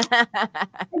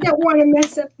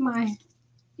mess up my,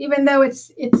 even though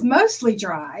it's mostly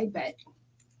dry, but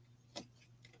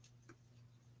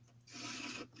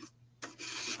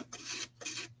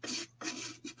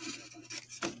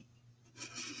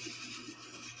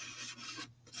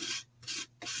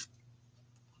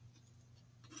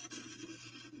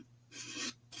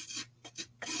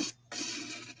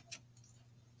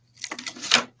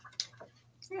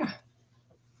yeah,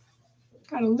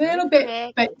 got a little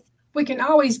bit, but we can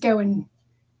always go and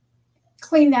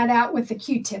clean that out with a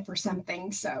Q-tip or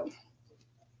something. So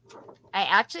I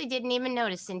actually didn't even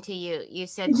notice until you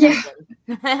said something.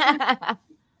 Yeah.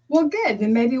 Well, good.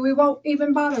 Then maybe we won't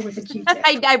even bother with the Q-tip.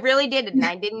 I really didn't.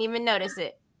 I didn't even notice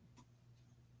it.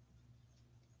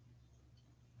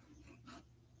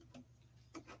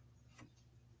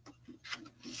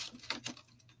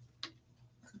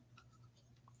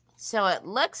 So it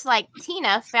looks like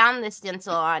Tina found the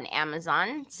stencil on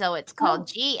Amazon. So it's called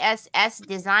GSS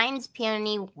Designs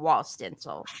Peony Wall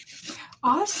Stencil.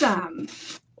 Awesome.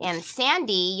 And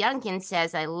Sandy Youngkin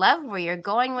says, I love where you're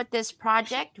going with this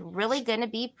project. Really going to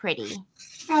be pretty.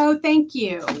 Oh, thank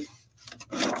you.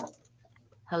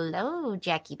 Hello,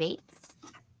 Jackie Bates.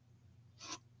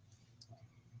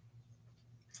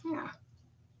 Yeah.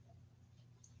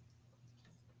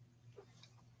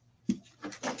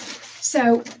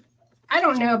 So I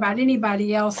don't know about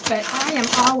anybody else, but I am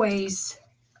always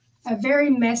a very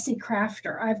messy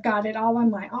crafter. I've got it all on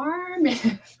my arm.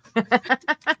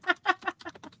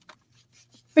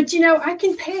 But I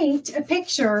can paint a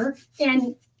picture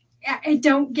and I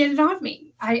don't get it on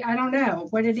me. I don't know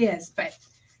what it is, but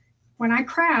when I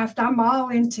craft, I'm all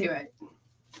into it.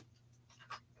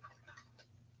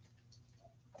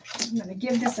 I'm going to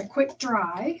give this a quick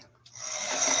dry.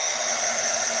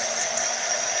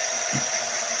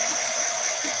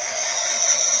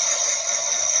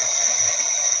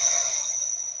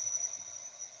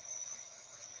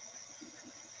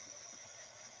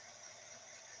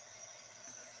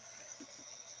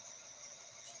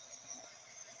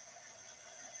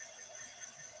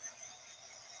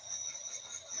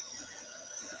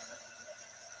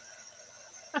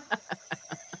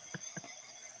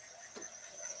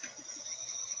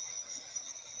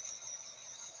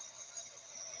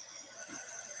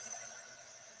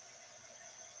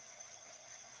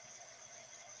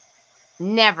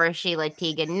 Never, Sheila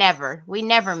Teagan, never. We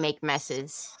never make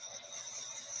messes.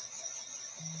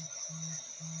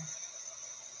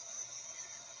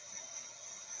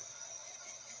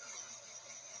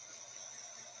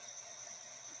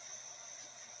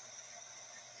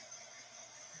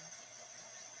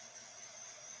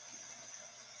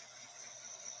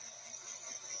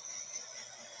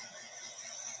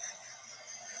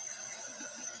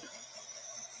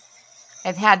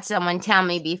 I've had someone tell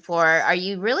me before, "Are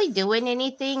you really doing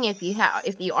anything if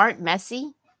you aren't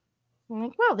messy?" I'm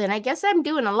like, "Well, then I guess I'm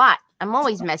doing a lot. I'm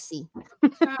always messy." Oh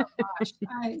gosh.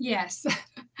 Yes.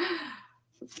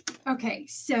 Okay,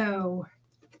 so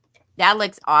That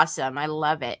looks awesome. I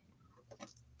love it.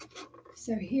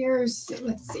 so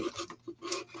let's see.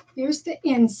 Here's the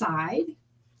inside.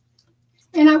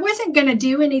 And I wasn't going to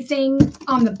do anything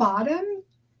on the bottom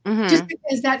just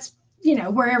because that's,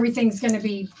 where everything's going to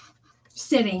be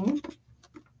sitting.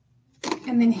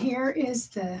 And then here is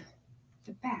the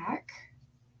back.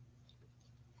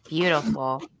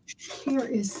 Beautiful. Here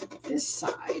is this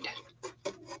side.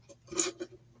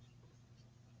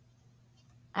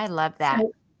 I love that.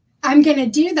 So I'm going to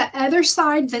do the other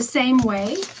side the same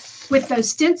way with those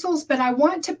stencils, but I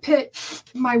want to put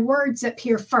my words up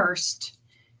here first,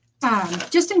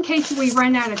 just in case we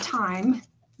run out of time.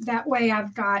 That way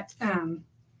I've got, and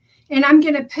I'm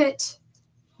going to put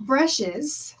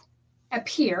brushes up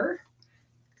here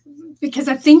because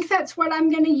I think that's what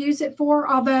I'm going to use it for.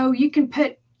 Although you can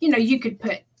put, you could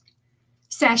put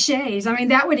sachets. I mean,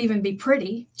 that would even be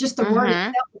pretty. Just the word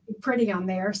itself would be pretty on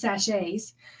there,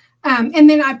 sachets. And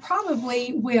then I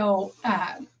probably will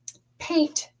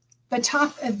paint the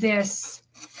top of this,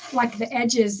 like the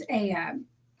edges, a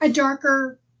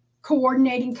darker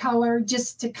coordinating color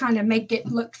just to kind of make it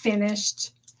look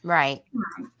finished. Right.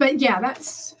 But yeah,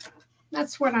 that's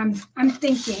what I'm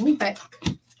thinking. But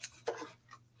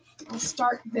I'll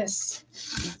start this.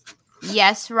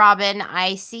 Yes, Robin,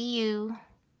 I see you.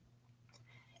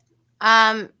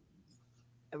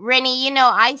 Rennie,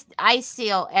 I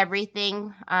seal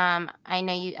everything. I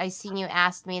know I seen you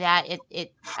asked me that.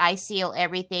 I seal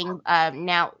everything.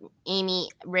 Now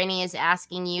Rennie is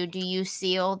asking you, do you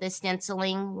seal the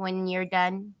stenciling when you're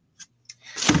done?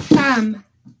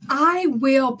 I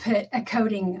will put a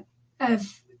coating of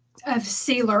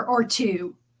sealer or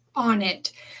two on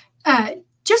it.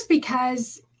 Just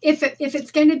because if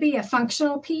it's going to be a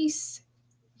functional piece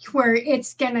where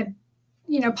it's going to,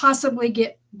 possibly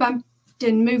get bumped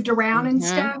and moved around and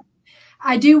stuff,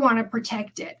 I do want to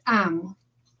protect it.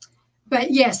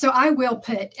 But yeah, so I will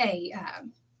put a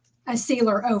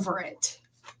sealer over it.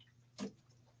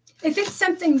 If it's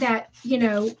something that,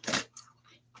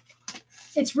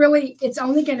 it's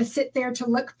only going to sit there to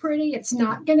look pretty, it's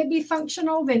not going to be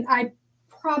functional, then I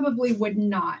probably would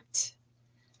not.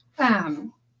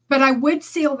 But I would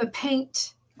seal the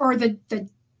paint or the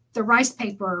rice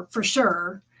paper for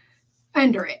sure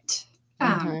under it.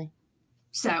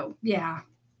 So yeah.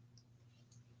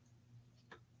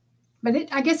 But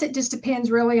I guess it just depends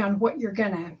really on what you're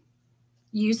going to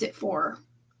use it for.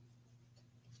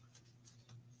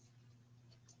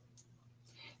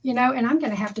 And I'm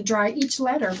going to have to dry each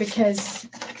letter because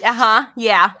yeah.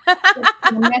 It's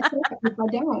going to mess up if I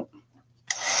don't.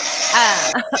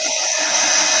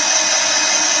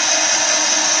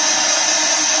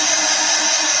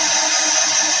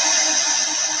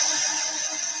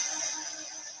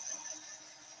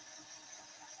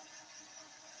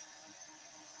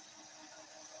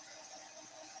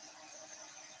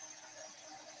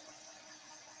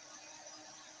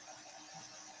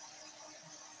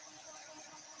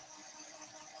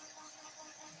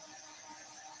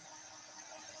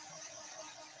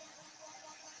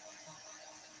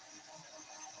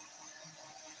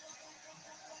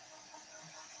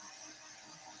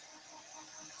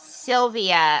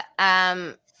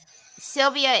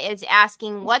 Sylvia is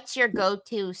asking, what's your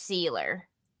go-to sealer?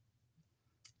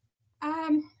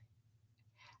 I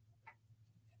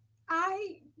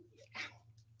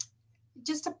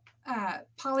just a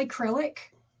polyacrylic,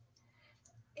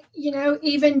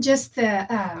 even just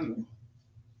the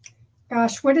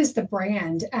gosh, what is the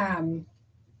brand?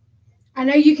 I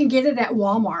know you can get it at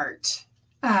Walmart.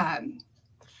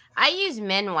 I use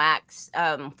Minwax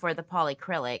for the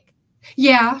polyacrylic.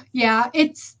 Yeah,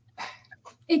 it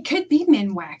could be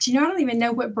Minwax. I don't even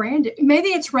know what brand. Maybe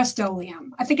it's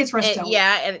Rust-Oleum. I think it's Rust-Oleum.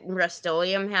 And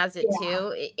Rust-Oleum has it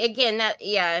too. Again,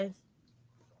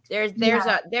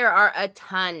 there are a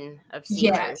ton of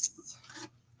sealers. Yes.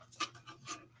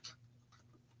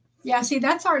 Yeah, see,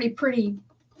 that's already pretty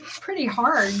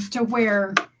hard to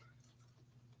where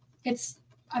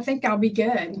I think I'll be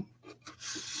good.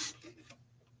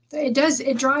 It does.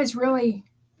 It dries really,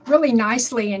 really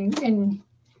nicely and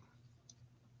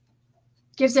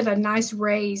gives it a nice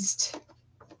raised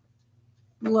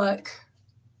look.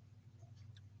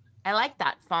 I like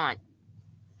that font.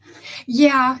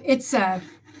 Yeah, it's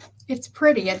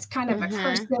pretty. It's kind of a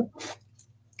cursive,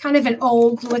 kind of an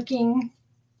old looking.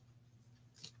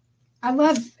 I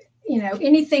love,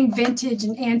 anything vintage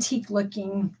and antique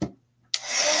looking.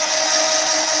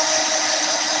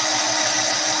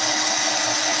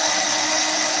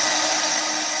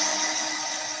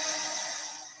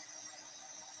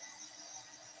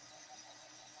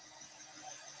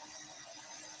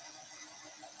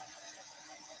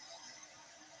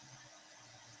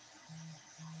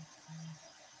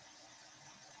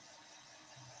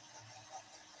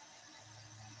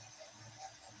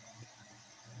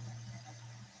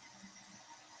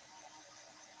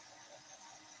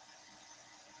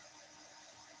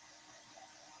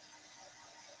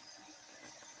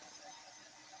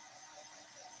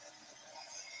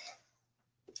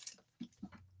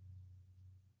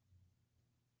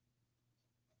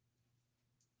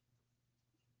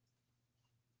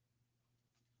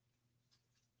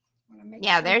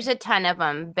 Yeah, there's a ton of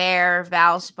them. Bear,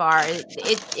 Valspar.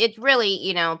 It really,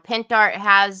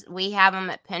 Pentart we have them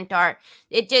at Pentart.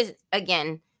 It just,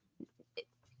 again,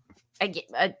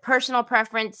 a personal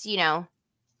preference,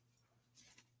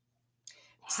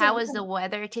 How is the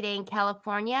weather today in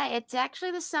California? It's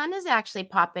actually, the sun is actually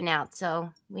popping out.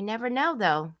 So we never know,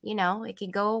 though. It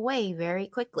can go away very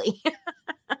quickly.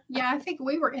 Yeah, I think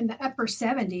we were in the upper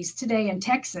 70s today in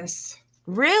Texas.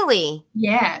 Really?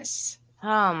 Yes.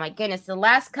 Oh my goodness. The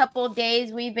last couple of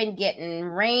days we've been getting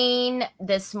rain.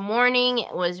 This morning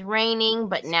it was raining,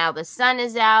 but now the sun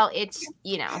is out. It's,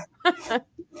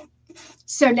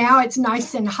 So now it's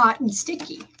nice and hot and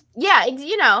sticky. Yeah,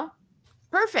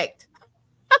 perfect.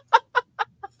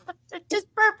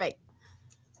 Just perfect.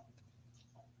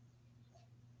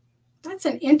 That's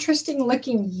an interesting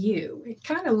looking U. It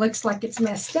kind of looks like it's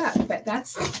messed up, but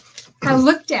I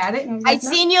looked at it and I've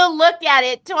seen you look at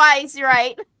it twice,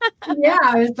 right?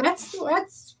 Yeah, that's what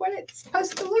it's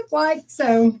supposed to look like.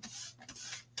 So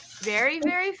very,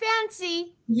 very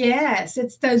fancy. Yes,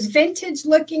 it's those vintage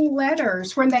looking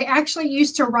letters when they actually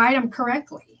used to write them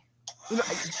correctly.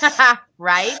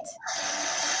 Right?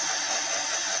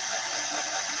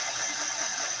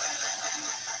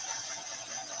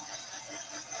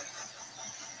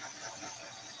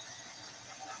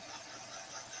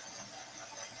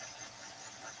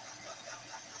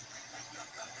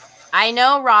 I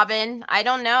know, Robin. I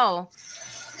don't know.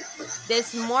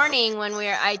 This morning when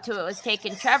I was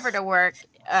taking Trevor to work,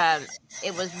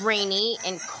 it was rainy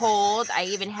and cold. I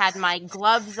even had my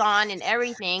gloves on and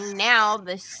everything. Now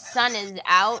the sun is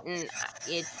out and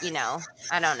it,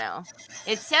 I don't know.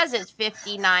 It says it's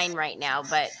 59 right now,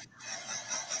 but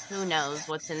who knows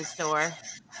what's in store.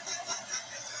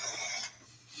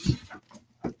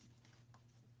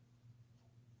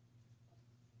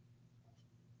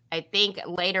 I think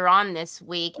later on this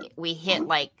week we hit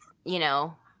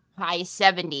high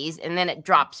 70s and then it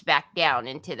drops back down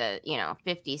into the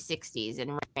 50s, 60s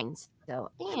and rains.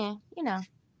 So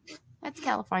that's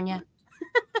California.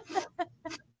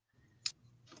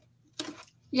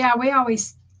 Yeah, we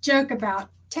always joke about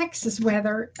Texas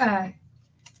weather.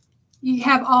 You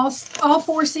have all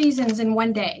 4 seasons in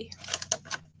one day.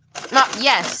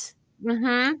 Yes.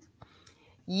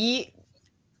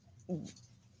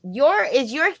 Your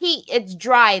heat, it's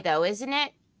dry though, isn't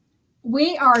it?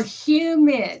 We are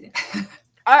humid.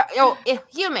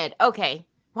 Humid. Okay.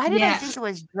 Why did I think it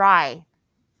was dry?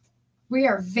 We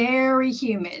are very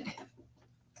humid.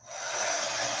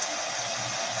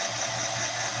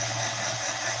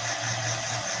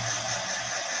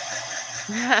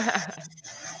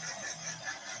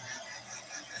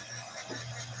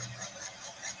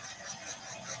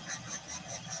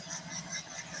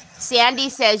 Sandy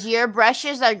says your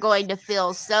brushes are going to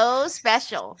feel so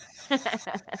special.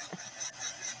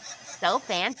 So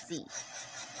fancy.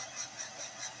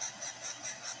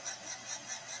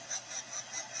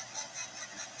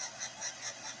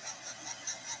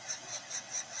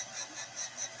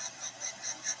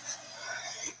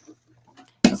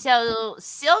 So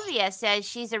Sylvia says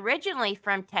she's originally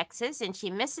from Texas and she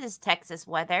misses Texas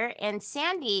weather. And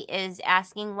Sandy is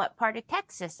asking, what part of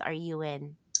Texas are you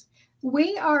in?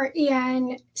 We are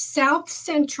in South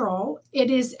Central.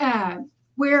 It is,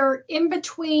 we're in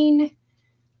between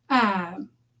San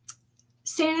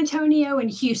Antonio and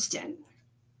Houston.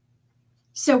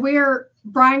 So we're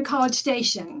Bryan College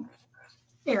Station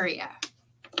area,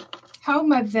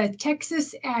 home of the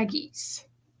Texas Aggies.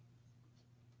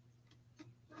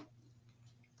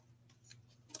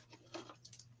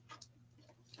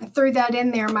 threw that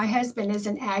in there. My husband is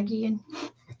an Aggie, and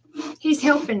he's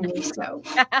helping me. So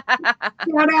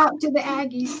shout out to the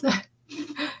Aggies.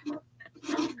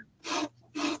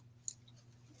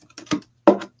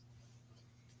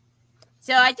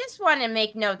 So I just want to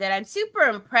make note that I'm super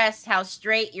impressed how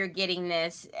straight you're getting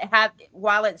this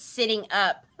while it's sitting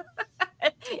up.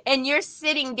 And you're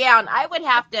sitting down. I would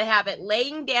have to have it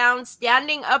laying down,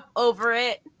 standing up over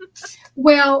it.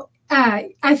 Well,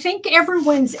 I think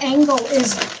everyone's angle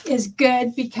is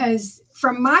good, because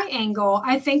from my angle,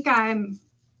 I think I'm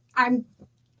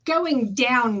going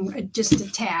down just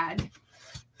a tad.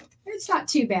 It's not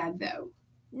too bad though.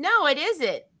 No, it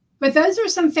isn't. But those are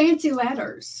some fancy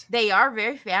letters. They are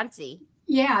very fancy.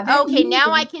 Yeah. Okay,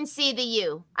 now I can see the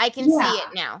U. I can see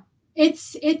it now.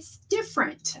 It's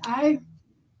different. I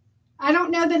don't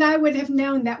know that I would have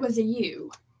known that was a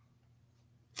U.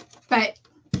 But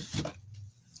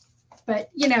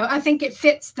you know, I think it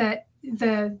fits the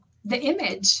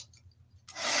image.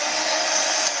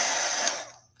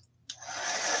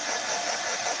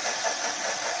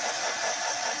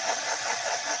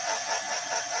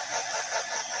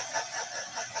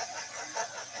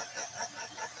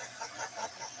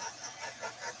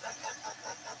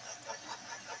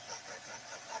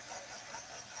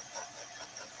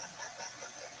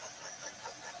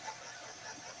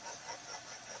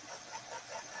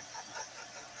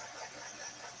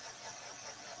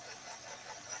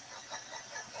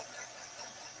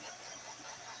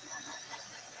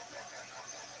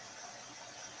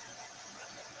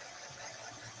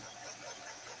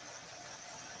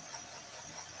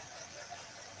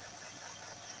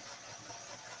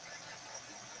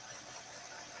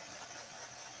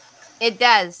 It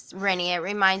does, Rennie. It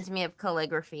reminds me of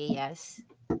calligraphy, yes.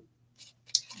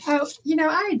 Oh, you know,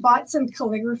 I had bought some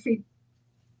calligraphy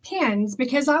pens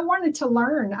because I wanted to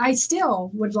learn. I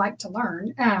still would like to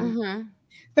learn.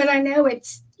 But I know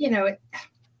it's, you know,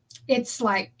 it's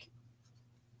like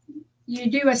you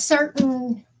do a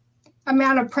certain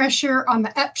amount of pressure on the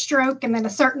upstroke and then a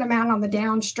certain amount on the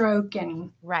downstroke.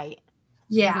 And right.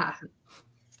 Yeah.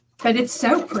 But it's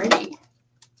so pretty.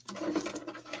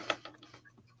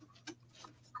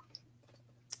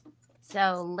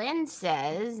 So Lynn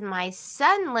says, my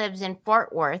son lives in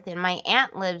Fort Worth and my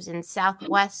aunt lives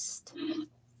southwest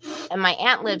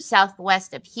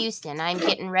of Houston. I'm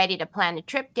getting ready to plan a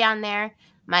trip down there.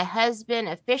 My husband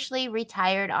officially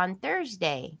retired on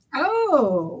Thursday.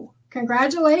 Oh,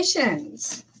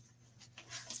 congratulations.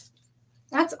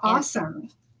 That's awesome.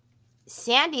 And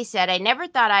Sandy said, I never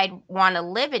thought I'd want to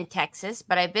live in Texas,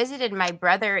 but I visited my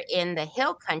brother in the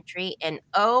hill country and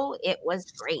oh, it was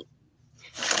great.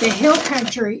 The hill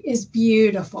country is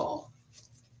beautiful.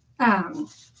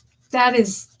 That's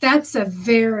a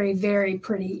very, very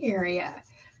pretty area.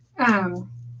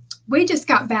 We just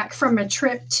got back from a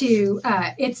trip to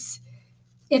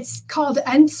it's called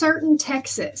Uncertain,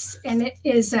 Texas, and it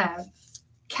is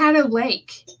Caddo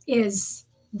Lake is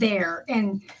there,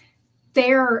 and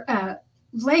their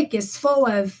lake is full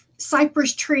of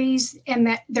cypress trees, and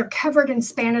that they're covered in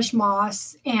Spanish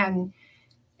moss, and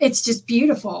it's just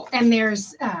beautiful. And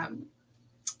there's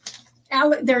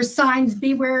signs,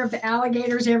 beware of the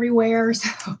alligators everywhere.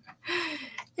 So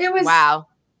it was wow.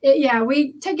 Yeah,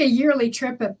 we take a yearly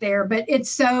trip up there, but it's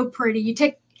so pretty. You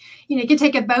can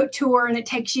take a boat tour, and it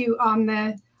takes you on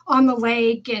the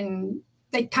lake, and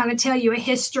they kind of tell you a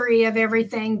history of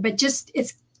everything. But just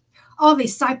it's all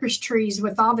these cypress trees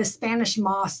with all this Spanish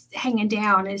moss hanging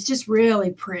down. It's just really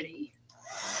pretty.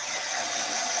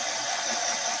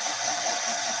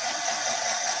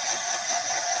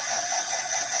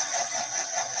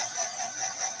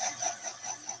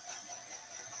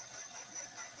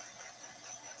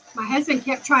 My husband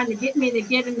kept trying to get me to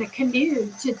get in the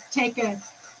canoe to take a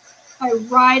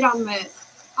ride on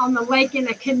the lake in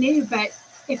a canoe, but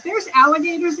if there's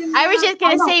alligators in there, I was just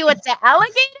going to say, with the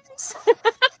alligators?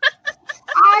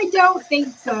 I don't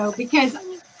think so, because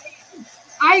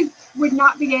I would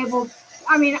not be able.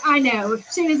 I mean, I know as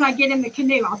soon as I get in the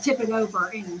canoe, I'll tip it over,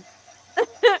 and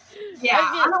yeah,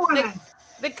 I don't want to.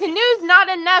 The canoe's not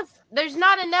enough. There's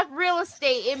not enough real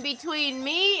estate in between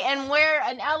me and where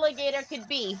an alligator could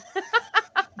be.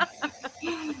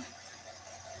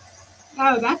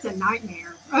 Oh, that's a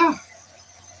nightmare. Oh.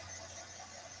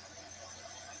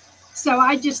 So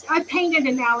I painted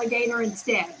an alligator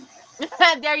instead.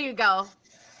 There you go.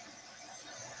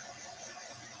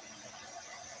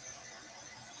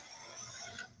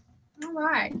 All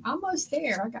right, almost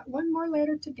there. I got one more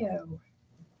letter to go.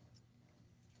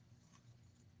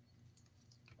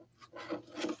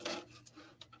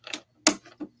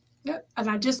 Yep, and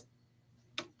I just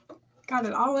got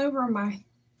it all over my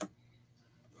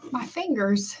my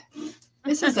fingers.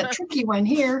 This is a tricky one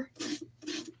here.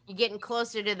 You're getting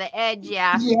closer to the edge,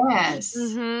 yeah. Yes.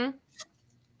 Mm-hmm.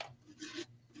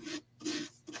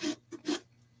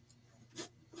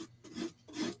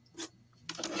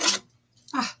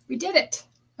 Ah, we did it.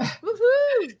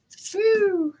 Woohoo!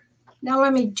 Woo. Now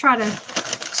let me try to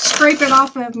scrape it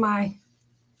off of my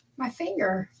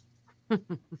finger.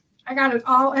 I got it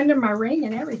all under my ring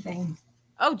and everything.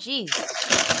 Oh, geez.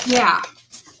 Yeah.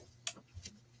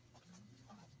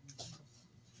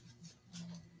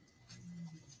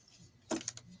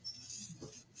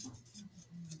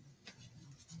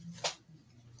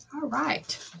 All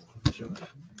right.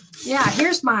 Yeah,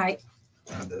 here's my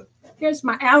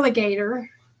alligator.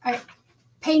 I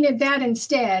painted that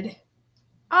instead.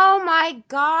 Oh my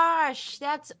gosh,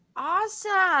 that's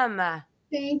awesome.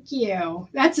 Thank you.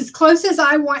 That's as close as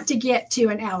I want to get to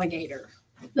an alligator.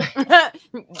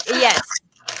 Yes.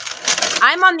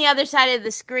 I'm on the other side of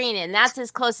the screen, and that's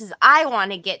as close as I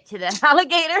want to get to the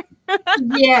alligator.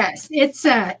 Yes, it's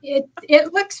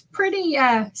it looks pretty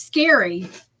scary.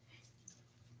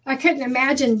 I couldn't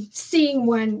imagine seeing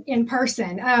one in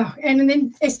person. Oh, and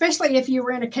then especially if you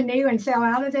were in a canoe and fell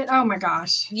out of it. Oh my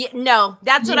gosh. Yeah, no,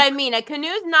 that's what I mean. A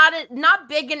canoe's not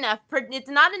big enough. It's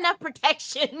not enough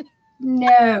protection.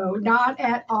 No, not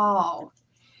at all.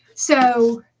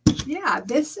 So yeah,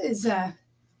 this is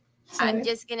I'm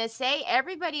just gonna say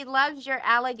everybody loves your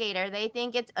alligator. They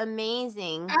think it's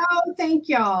amazing. Oh, thank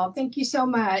y'all. Thank you so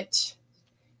much.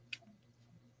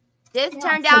 This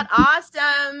turned out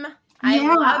awesome. I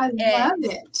love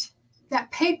it.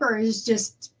 That paper is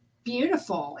just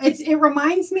beautiful. It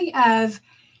reminds me of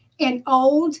an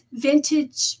old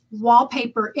vintage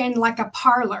wallpaper in like a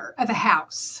parlor of a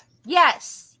house.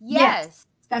 Yes.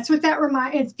 That's what that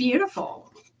reminds. It's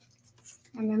beautiful.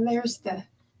 And then there's the.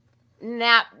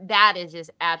 That is just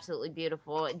absolutely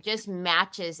beautiful. It just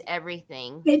matches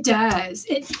everything. It does.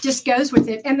 It just goes with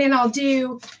it. And then I'll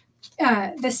do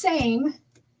the same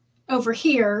over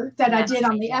here that I did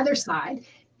on the other side.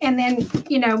 And then,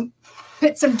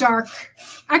 put some dark.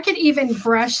 I could even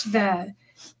brush the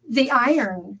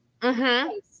iron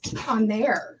paste on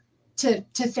there to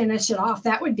finish it off.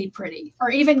 That would be pretty.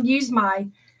 Or even use my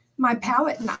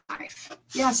palette knife.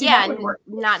 Yeah, so that would work.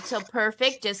 Not so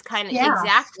perfect, just kind of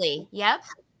exactly. Yep.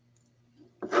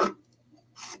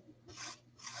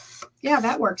 Yeah,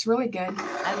 that works really good.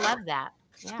 I love that.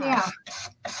 Yeah.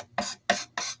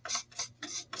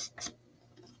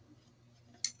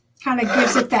 Kind of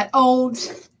gives it that old.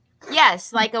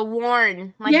 Yes, like a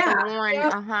worn. Yep.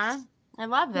 I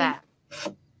love that.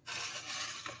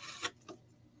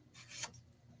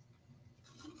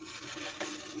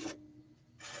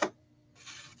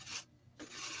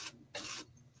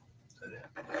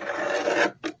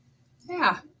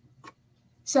 Yeah.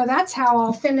 So that's how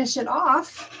I'll finish it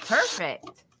off.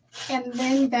 Perfect. And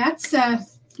then that's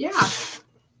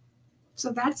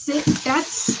So that's it.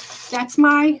 That's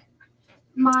my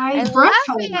brush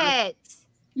holder. It.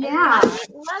 Yeah.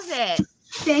 Love it.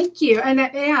 Thank you.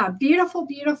 And beautiful,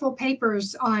 beautiful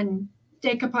papers on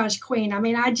Decoupage Queen. I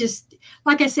mean,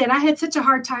 like I said, I had such a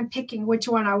hard time picking which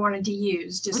one I wanted to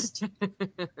use. Just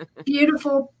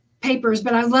beautiful papers,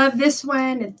 but I love this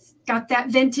one. It's got that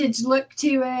vintage look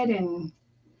to it. And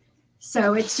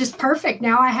so it's just perfect.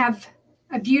 Now I have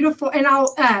a beautiful, and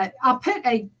I'll put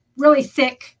a really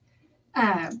thick,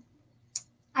 I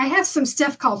have some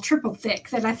stuff called triple thick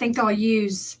that I think I'll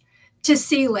use to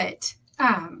seal it,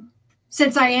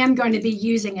 since I am going to be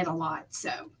using it a lot.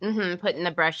 So putting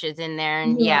the brushes in there,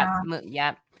 and yeah.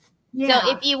 So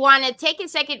if you want to take a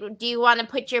second, do you want to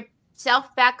put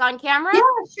yourself back on camera? Yeah,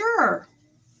 sure.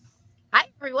 Hi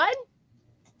everyone.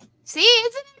 See,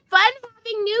 isn't it fun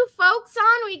having new folks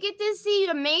on? We get to see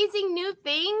amazing new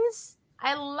things.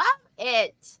 I love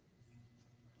it.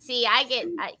 See,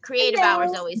 creative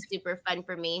hours always super fun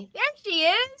for me. There she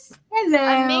is.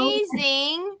 Hello.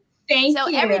 Amazing. Thank you.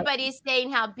 So everybody's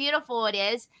saying how beautiful it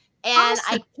is. And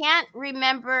awesome. I can't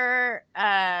remember.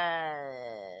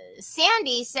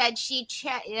 Sandy said she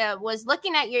was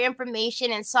looking at your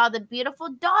information and saw the beautiful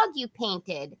dog you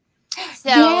painted.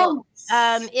 So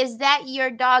is that your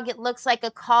dog? It looks like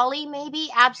a collie, maybe?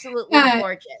 Absolutely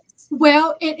gorgeous.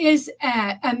 Well, it is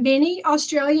a mini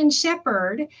Australian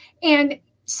Shepherd. And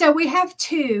so we have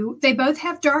two. They both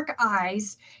have dark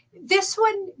eyes. This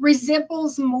one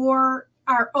resembles more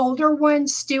our older one,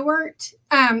 Stuart.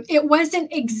 It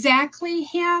wasn't exactly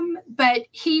him, but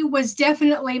he was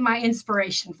definitely my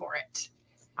inspiration for it.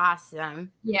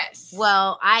 Awesome. Yes.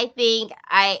 Well, I think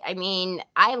I mean,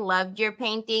 I loved your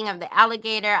painting of the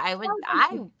alligator. I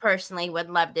personally would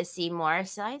love to see more.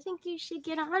 So I think you should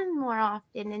get on more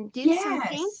often and do some Yes.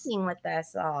 painting with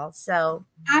us all. So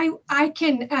I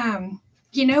can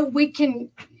you know, we can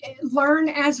learn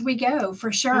as we go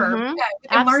for sure. We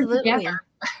can learn together.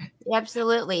 absolutely.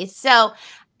 Absolutely. So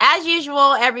as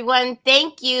usual, everyone,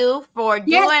 thank you for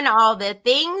Yes. doing all the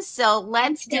things. So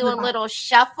let's do a little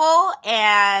shuffle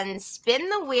and spin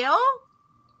the wheel.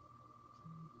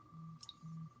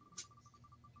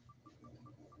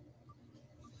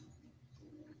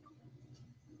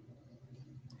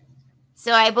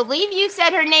 So I believe you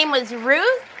said her name was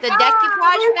Ruth, the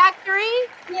Decoupage Factory.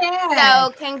 Yeah.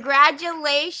 So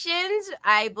congratulations,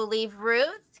 I believe,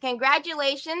 Ruth.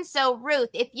 Congratulations. So Ruth,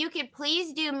 if you could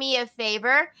please do me a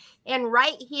favor, and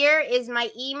right here is my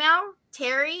email,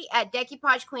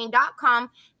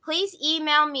 Teri@decoupagequeen.com. Please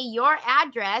email me your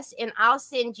address and I'll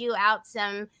send you out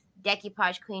some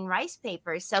Decoupage Queen rice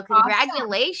papers. So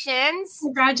congratulations. Awesome.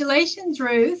 Congratulations,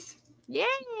 Ruth.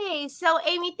 Yay. So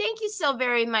Amy, thank you so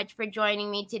very much for joining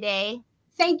me today.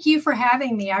 Thank you for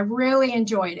having me. I really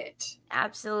enjoyed it.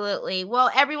 Absolutely.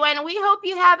 Well, everyone, we hope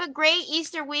you have a great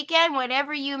Easter weekend,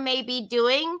 whatever you may be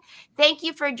doing. Thank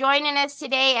you for joining us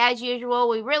today. As usual,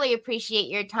 we really appreciate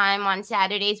your time on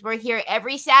Saturdays. We're here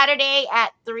every Saturday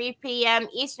at 3 p.m.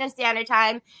 Eastern Standard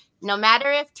Time. No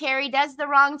matter if Teri does the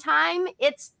wrong time,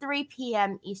 it's 3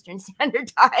 p.m. Eastern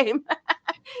Standard Time.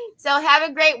 So have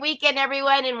a great weekend,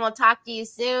 everyone, and we'll talk to you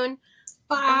soon.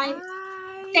 Bye.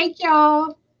 Bye. Thank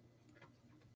y'all.